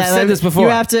 You said that. I've said this before. You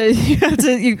have to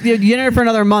you enter for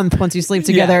another month once you sleep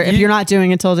together if you're not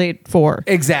doing it until date 4.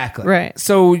 Exactly. Right.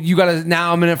 So you got to,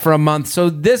 now I'm in it for a month. So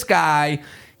this guy,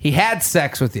 he had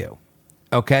sex with you.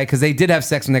 Okay. Cause they did have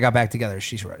sex when they got back together.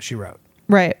 She wrote.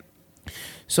 Right.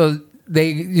 So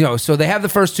they have the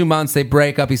first 2 months, they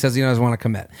break up. He says he doesn't want to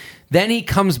commit. Then he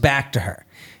comes back to her.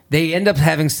 They end up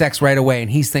having sex right away.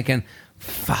 And he's thinking,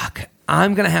 fuck,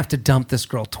 I'm going to have to dump this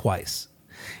girl twice.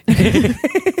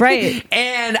 Right.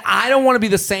 And I don't want to be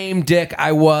the same dick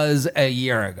I was a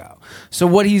year ago. So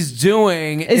what he's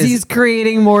doing is he's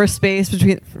creating more space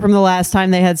from the last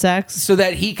time they had sex so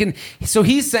that he can. So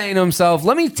he's saying to himself,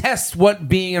 let me test what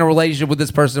being in a relationship with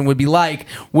this person would be like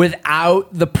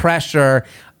without the pressure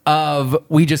of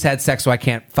we just had sex, so I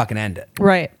can't fucking end it.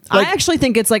 Right. Like, I actually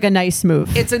think it's like a nice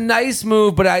move. It's a nice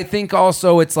move, but I think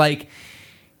also it's like,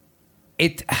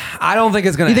 I don't think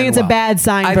it's going to. You think it's a bad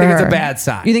sign for her? I think it's a bad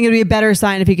sign. You think it'd be a better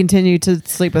sign if he continued to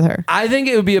sleep with her? I think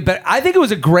it would be a better. I think it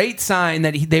was a great sign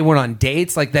that they went on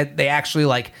dates, like that they actually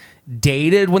like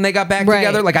dated when they got back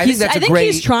together. Like I think that's a great.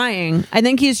 He's trying. I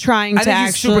think he's trying to actually.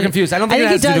 He's super confused. I don't think it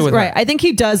has to do with right. her. I think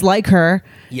he does like her.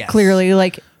 Yes. Clearly,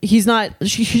 like he's not.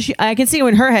 I can see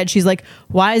in her head. She's like,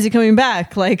 why is he coming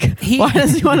back? Like, why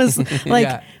does he want to?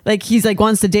 Like. Like he's like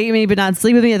wants to date me but not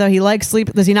sleep with me. I thought he likes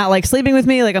sleep. Does he not like sleeping with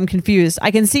me? Like I'm confused.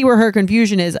 I can see where her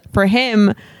confusion is. For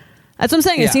him, that's what I'm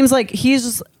saying. Yeah. It seems like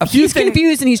he's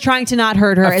confused and he's trying to not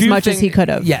hurt her as much as he could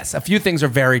have. Yes, a few things are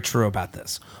very true about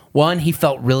this. One, he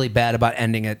felt really bad about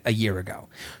ending it a year ago.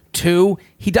 2,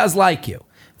 he does like you.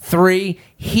 3,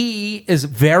 he is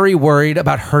very worried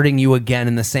about hurting you again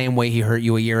in the same way he hurt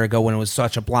you a year ago when it was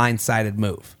such a blindsided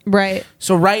move. Right.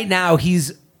 So right now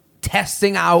he's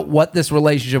testing out what this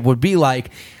relationship would be like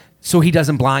so he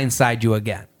doesn't blindside you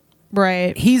again.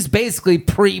 Right. He's basically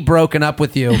pre-broken up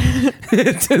with you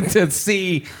to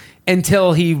see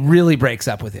until he really breaks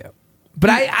up with you. But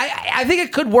I think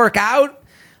it could work out.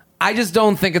 I just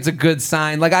don't think it's a good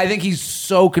sign. Like, I think he's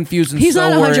so confused and he's so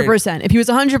not 100%. worried. If he was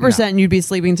 100%, you'd be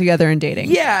sleeping together and dating.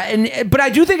 Yeah, but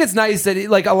I do think it's nice that,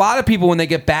 like, a lot of people, when they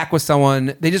get back with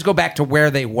someone, they just go back to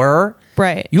where they were.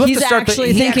 Right. He's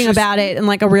actually thinking about it in,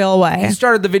 like, a real way. He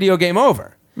started the video game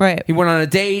over. Right. He went on a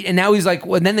date, and now he's like,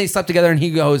 well, and then they slept together, and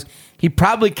he goes, he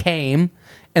probably came,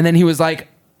 and then he was like,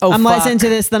 oh, I'm fuck. less into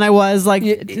this than I was, like,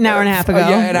 an hour and a half ago.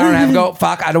 Yeah, an hour and a half ago.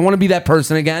 Fuck, I don't want to be that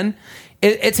person again.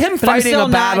 It's him fighting a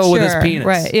battle with his penis.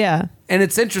 Right, yeah. And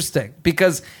it's interesting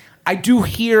because I do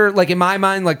hear, like, in my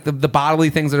mind, like the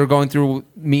bodily things that are going through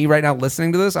me right now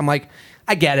listening to this. I'm like,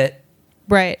 I get it.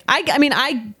 Right. I mean,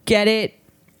 I get it.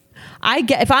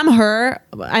 If I'm her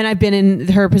and I've been in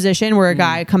her position where a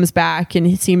guy comes back and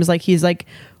it seems like he's like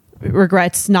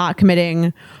regrets not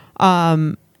committing.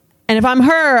 And if I'm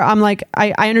her, I'm like,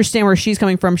 I understand where she's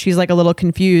coming from. She's like a little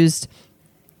confused.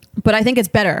 But I think it's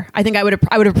better. I think I would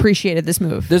have appreciated this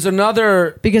move. There's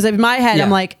another... Because in my head, I'm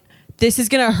like, this is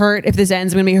going to hurt. If this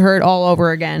ends, I'm going to be hurt all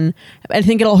over again. I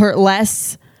think it'll hurt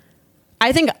less.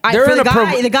 I think for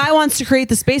the guy wants to create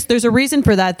the space. There's a reason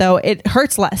for that, though. It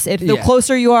hurts less. The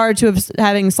closer you are to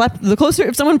having slept, the closer.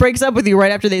 If someone breaks up with you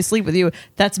right after they sleep with you,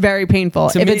 that's very painful.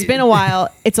 If it's been a while,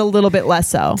 it's a little bit less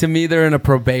so. To me, they're in a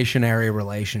probationary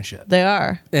relationship. They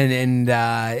are, and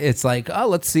it's like, oh,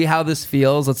 let's see how this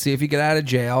feels. Let's see if you get out of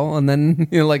jail, and then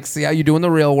like see how you do in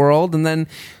the real world, and then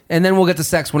we'll get to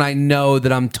sex when I know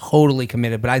that I'm totally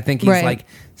committed. But I think he's like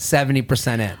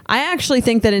 70% in. I actually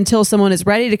think that until someone is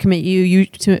ready to commit you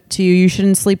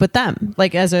shouldn't sleep with them.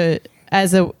 Like as a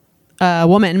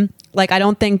woman, like I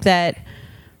don't think that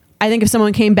I think if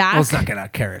someone came back, let's not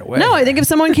get carried away. No, I think if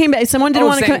someone came back, if someone didn't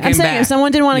want to. I'm saying if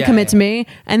someone didn't want to commit to me,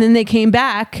 and then they came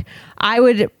back, I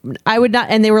would not.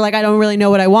 And they were like, I don't really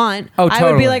know what I want. Oh, totally.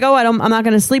 I would be like, I'm not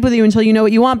going to sleep with you until you know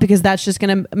what you want, because that's just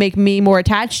going to make me more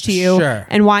attached to you. Sure.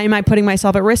 And why am I putting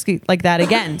myself at risk like that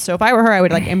again? So if I were her, I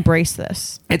would like embrace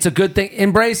this. It's a good thing.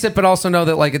 Embrace it, but also know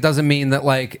that like it doesn't mean that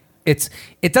like.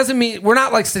 It doesn't mean we're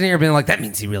not like sitting here being like that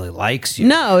means he really likes you.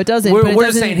 No, it doesn't. We're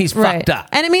just saying he's fucked up,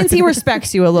 and it means he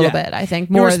respects you a little bit. I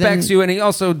think more. He respects you, and he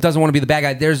also doesn't want to be the bad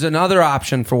guy. There's another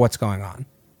option for what's going on.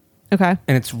 Okay,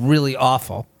 and it's really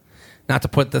awful. Not to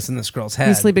put this in this girl's head.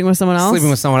 He's sleeping with someone else. Sleeping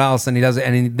with someone else, and he doesn't.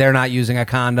 And they're not using a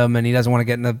condom, and he doesn't want to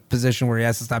get in a position where he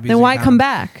has to stop using. Then why a condom. come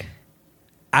back?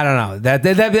 I don't know.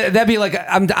 That'd be like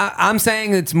I'm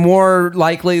saying it's more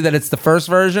likely that it's the first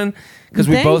version because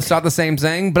we both thought the same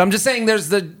thing. But I'm just saying there's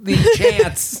the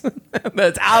chance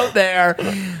that's out there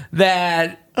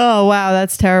that oh wow,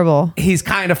 that's terrible. He's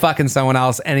kind of fucking someone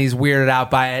else and he's weirded out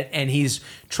by it and he's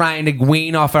trying to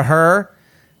wean off of her.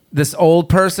 This old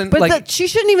person, but she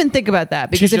shouldn't even think about that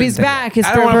because if he's back, it's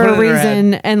for a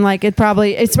reason, and like it's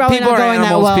probably not going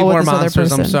that well people with are this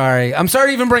monsters, other person. I'm sorry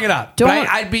to even bring it up.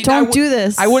 Don't do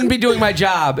this. I wouldn't be doing my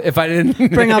job if I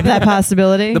didn't bring up that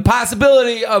possibility. The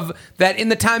possibility of that in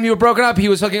the time you were broken up, he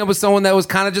was hooking up with someone that was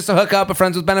kind of just a hookup, a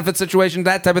friends with benefits situation,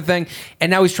 that type of thing, and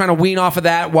now he's trying to wean off of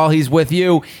that while he's with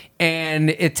you, and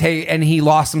he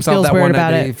lost himself feels that weird one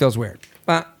about night. it. He feels weird.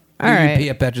 All right.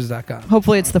 at betches.com.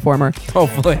 Hopefully it's the former.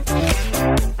 Hopefully.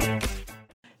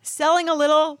 Selling a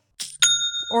little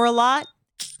or a lot?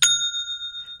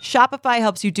 Shopify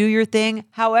helps you do your thing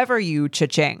however you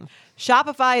cha-ching.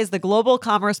 Shopify is the global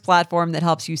commerce platform that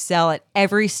helps you sell at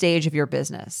every stage of your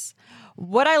business.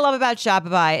 What I love about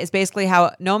Shopify is basically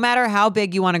how no matter how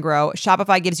big you want to grow,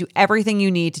 Shopify gives you everything you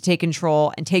need to take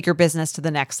control and take your business to the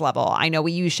next level. I know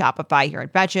we use Shopify here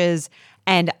at Betches,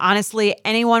 and honestly,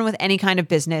 anyone with any kind of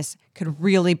business could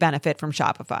really benefit from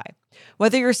Shopify.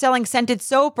 Whether you're selling scented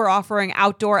soap or offering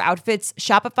outdoor outfits,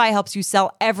 Shopify helps you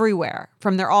sell everywhere,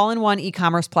 from their all-in-one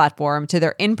e-commerce platform to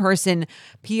their in-person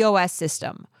POS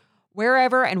system.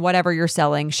 Wherever and whatever you're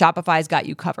selling, Shopify's got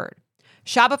you covered.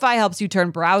 Shopify helps you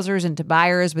turn browsers into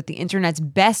buyers with the internet's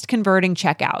best converting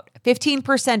checkout,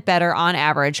 15% better on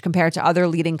average compared to other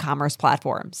leading commerce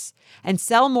platforms. And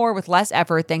sell more with less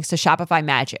effort thanks to Shopify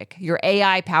Magic, your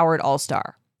AI-powered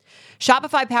all-star.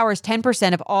 Shopify powers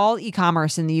 10% of all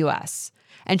e-commerce in the U.S.,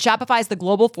 and Shopify is the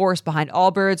global force behind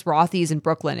Allbirds, Rothy's, and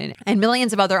Brooklyn, and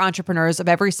millions of other entrepreneurs of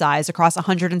every size across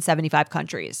 175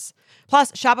 countries.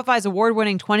 Plus, Shopify's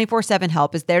award-winning 24/7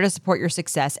 help is there to support your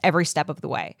success every step of the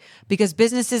way, because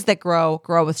businesses that grow,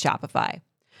 grow with Shopify.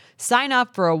 Sign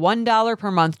up for a $1 per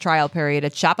month trial period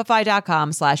at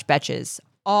shopify.com/betches,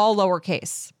 all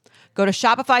lowercase. Go to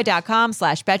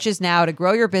shopify.com/betches now to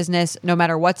grow your business no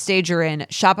matter what stage you're in.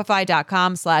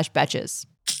 Shopify.com/betches.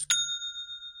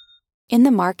 In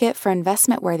the market for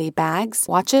investment-worthy bags,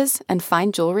 watches, and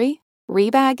fine jewelry,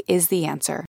 Rebag is the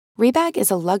answer. Rebag is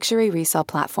a luxury resale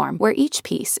platform where each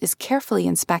piece is carefully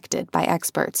inspected by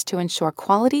experts to ensure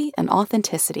quality and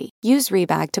authenticity. Use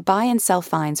Rebag to buy and sell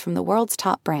finds from the world's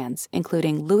top brands,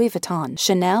 including Louis Vuitton,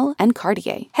 Chanel, and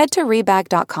Cartier. Head to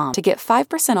Rebag.com to get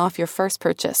 5% off your first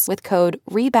purchase with code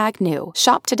REBAGNEW.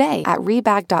 Shop today at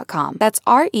Rebag.com. That's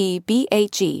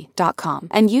REBAG.com.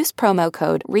 And use promo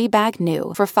code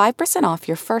REBAGNEW for 5% off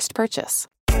your first purchase.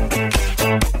 All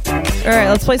right,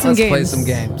 let's play some games. Let's play some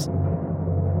games.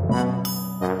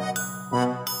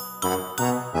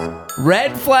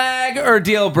 Red flag or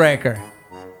deal breaker?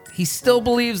 He still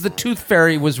believes the tooth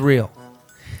fairy was real.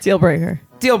 Deal breaker.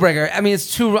 Deal breaker. I mean,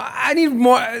 it's too. I need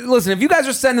more. Listen, if you guys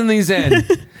are sending these in,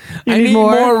 I need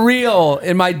more real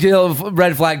in my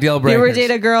red flag deal breakers. You ever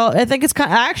date a girl?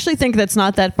 I actually think that's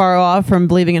not that far off from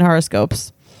believing in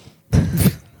horoscopes.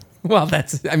 Well,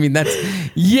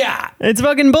 yeah. It's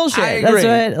fucking bullshit. I agree.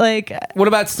 That's what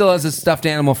about still has a stuffed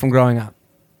animal from growing up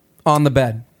on the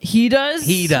bed? He does?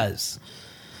 He does.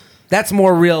 That's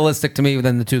more realistic to me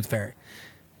than the tooth fairy.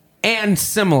 And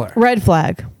similar. Red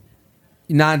flag.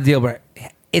 Not a deal breaker.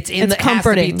 It's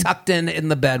comforting. Has to be tucked in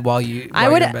the bed while you.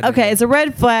 Okay, it's a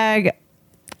red flag.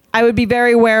 I would be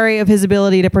very wary of his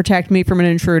ability to protect me from an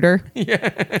intruder. Yeah.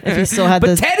 If he still had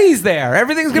But Teddy's there.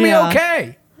 Everything's gonna be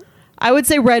okay. I would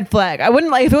say red flag. I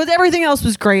wouldn't if it was everything else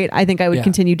was great. I think I would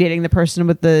continue dating the person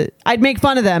with I'd make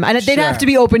fun of them, and they'd have to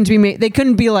be open to be. They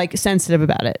couldn't be sensitive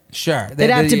about it. Sure, they'd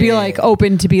have to be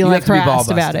open to be harassed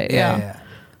about it. Yeah.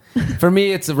 For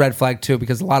me, it's a red flag too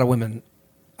because a lot of women,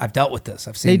 I've dealt with this.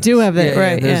 I've seen. They do have that,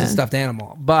 right? There's a stuffed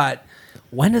animal, but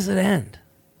when does it end?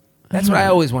 That's what I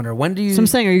always wonder. When do you? So I'm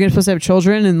saying, are you supposed to have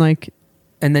children and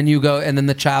And then you go, and then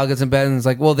the child gets in bed and it's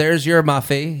like, well, there's your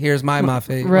Muffy. Here's my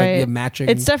Muffy. Right. Like, matching.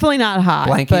 It's definitely not hot,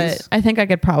 blankies. but I think I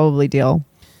could probably deal.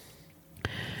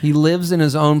 He lives in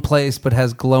his own place, but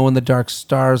has glow-in-the-dark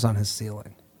stars on his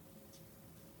ceiling.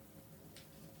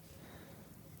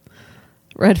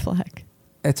 Red flag.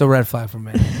 It's a red flag for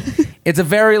me. It's a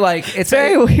very it's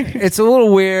very weird. It's a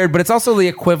little weird, but it's also the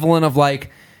equivalent of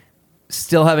like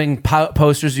still having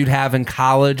posters you'd have in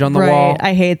college on the wall.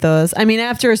 I hate those. I mean,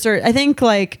 after a certain, I think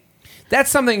like that's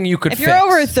something you could. If you're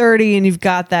over 30 and you've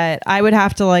got that, I would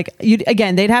have to like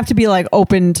they'd have to be like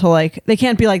open to like they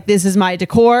can't be like this is my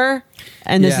decor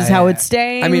and this is how it's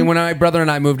staying. I mean, when my brother and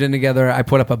I moved in together, I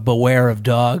put up a "Beware of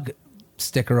Dog"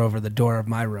 sticker over the door of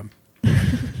my room.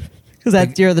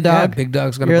 Because you're the dog. Yeah, big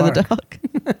dog's gonna You're bark. the dog.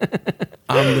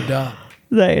 I'm the dog.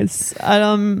 Nice.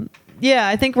 Yeah,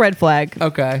 I think red flag.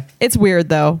 Okay. It's weird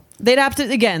though. They'd have to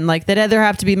they'd either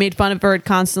have to be made fun of for it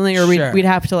constantly, or we'd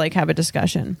have to like have a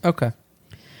discussion. Okay.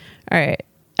 All right.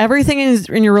 Everything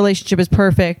in your relationship is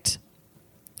perfect,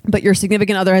 but your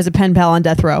significant other has a pen pal on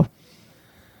death row.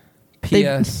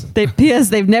 P.S. P.S.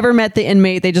 They've never met the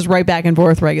inmate. They just write back and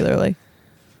forth regularly.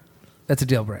 That's a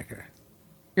deal breaker.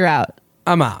 You're out.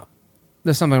 I'm out.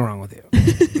 There's something wrong with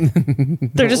you.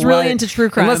 They're just really into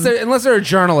true crime. Unless they're a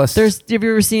journalist. Have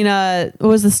you ever seen what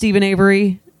was the Stephen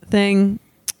Avery thing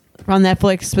on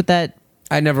Netflix with that?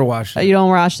 I never watched it. You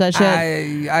don't watch that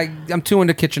shit? I'm too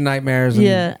into Kitchen Nightmares. And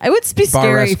yeah, it would be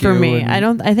scary for me.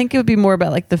 I think it would be more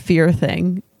about like the fear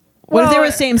thing. What if they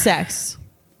were same sex?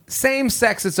 Same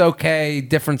sex, it's okay.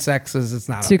 Different sexes, it's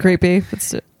not too creepy.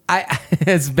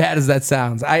 As bad as that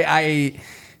sounds,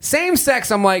 same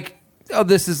sex. I'm like, oh,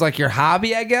 this is like your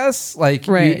hobby, I guess. Like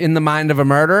in the mind of a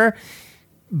murderer.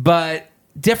 But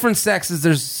different sexes,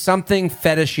 there's something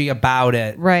fetishy about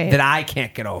it that I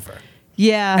can't get over.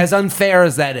 Yeah. As unfair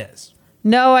as that is.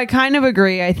 No, I kind of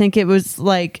agree. I think it was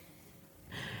like,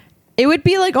 it would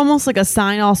be like almost like a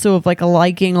sign also of like a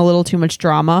liking a little too much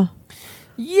drama.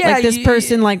 Yeah. Like this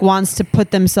person like wants to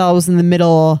put themselves in the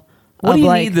middle of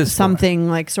like something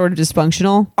for? Like sort of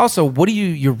dysfunctional. Also,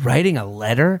 you're writing a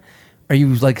letter? Are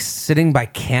you like sitting by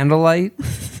candlelight?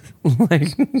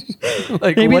 like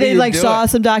maybe they like saw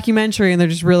some documentary and they're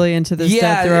just really into this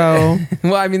death row.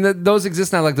 Well, I mean, those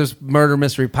exist now. Like there's murder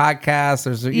mystery podcasts.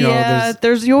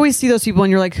 There's you always see those people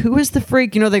and you're like, who is the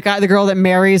freak? You know, the girl that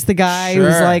marries the guy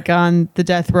who's like on the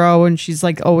death row and she's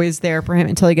like always there for him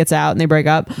until he gets out and they break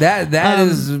up. That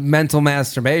is mental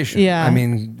masterbation. Yeah, I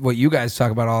mean, what you guys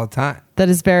talk about all the time. That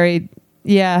is very.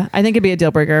 Yeah, I think it'd be a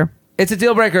deal breaker. It's a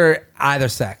deal breaker either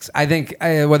sex. I think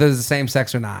whether it's the same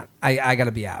sex or not, I got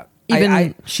to be out.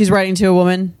 Even she's writing to a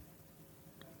woman.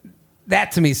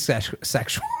 That to me is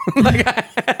sexual. Like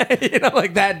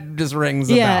that just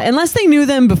rings a bell. Unless they knew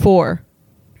them before.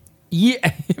 Yeah,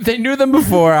 if they knew them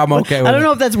before, I'm okay with it. I don't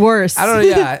know if that's worse. I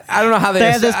don't know how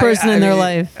they have this person in their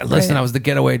life. Listen, I was the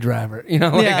getaway driver. You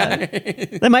know,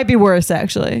 that might be worse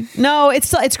actually. No,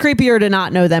 it's creepier to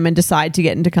not know them and decide to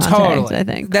get into contact. Totally. I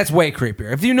think that's way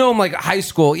creepier. If you know them like high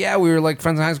school, we were like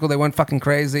friends in high school. They went fucking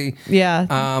crazy. Yeah,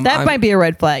 that might be a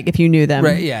red flag if you knew them.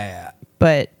 Right? Yeah.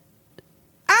 But.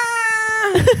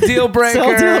 Deal breaker.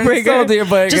 Still deal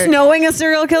breaker. Just knowing a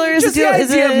serial killer is just a deal. The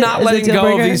idea of not letting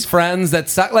go of these friends that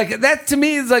suck. Like that to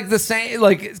me is like the same.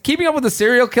 Like keeping up with a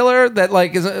serial killer that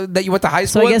like is that you went to high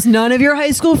school. So I guess none of your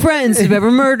high school friends have ever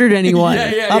murdered anyone.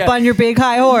 On your big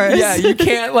high horse. Yeah, you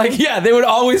can't they would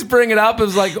always bring it up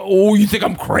as like, oh, you think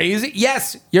I'm crazy?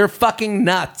 Yes, you're fucking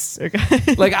nuts.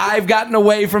 Okay. Like I've gotten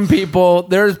away from people.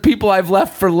 There's people I've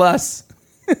left for less.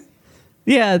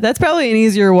 Yeah, that's probably an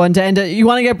easier one to end. You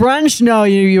want to get brunch? No,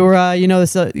 you're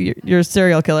a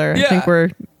serial killer. Yeah, I think we're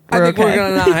we're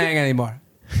gonna not hang anymore.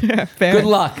 Fair. Good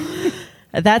luck.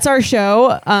 That's our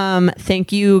show.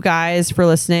 Thank you guys for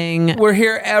listening. We're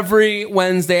here every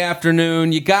Wednesday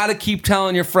afternoon. You got to keep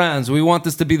telling your friends. We want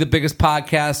this to be the biggest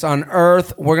podcast on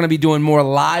earth. We're going to be doing more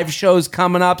live shows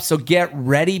coming up, so get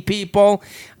ready, people.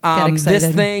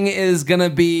 This thing is going to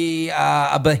be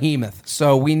a behemoth.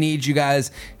 So we need you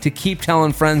guys to keep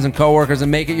telling friends and coworkers and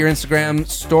make it your Instagram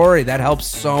story. That helps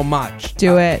so much.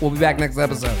 Do it. We'll be back next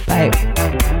episode. Bye.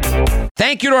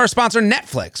 Thank you to our sponsor,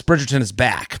 Netflix. Bridgerton is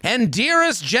back. And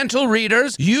dearest gentle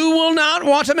readers, you will not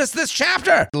want to miss this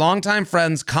chapter. Longtime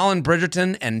friends Colin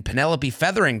Bridgerton and Penelope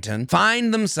Featherington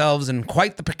find themselves in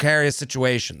quite the precarious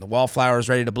situation. The wallflower is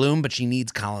ready to bloom, but she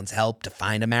needs Colin's help to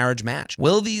find a marriage match.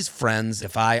 Will these friends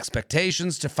defy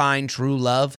expectations to find true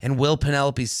love? And will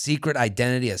Penelope's secret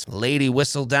identity as Lady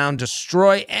Whistledown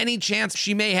destroy any chance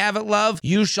she may have at love?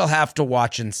 You shall have to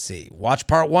watch and see. Watch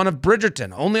part 1 of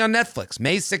Bridgerton, only on Netflix,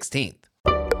 May 16th.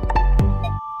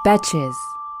 Betches.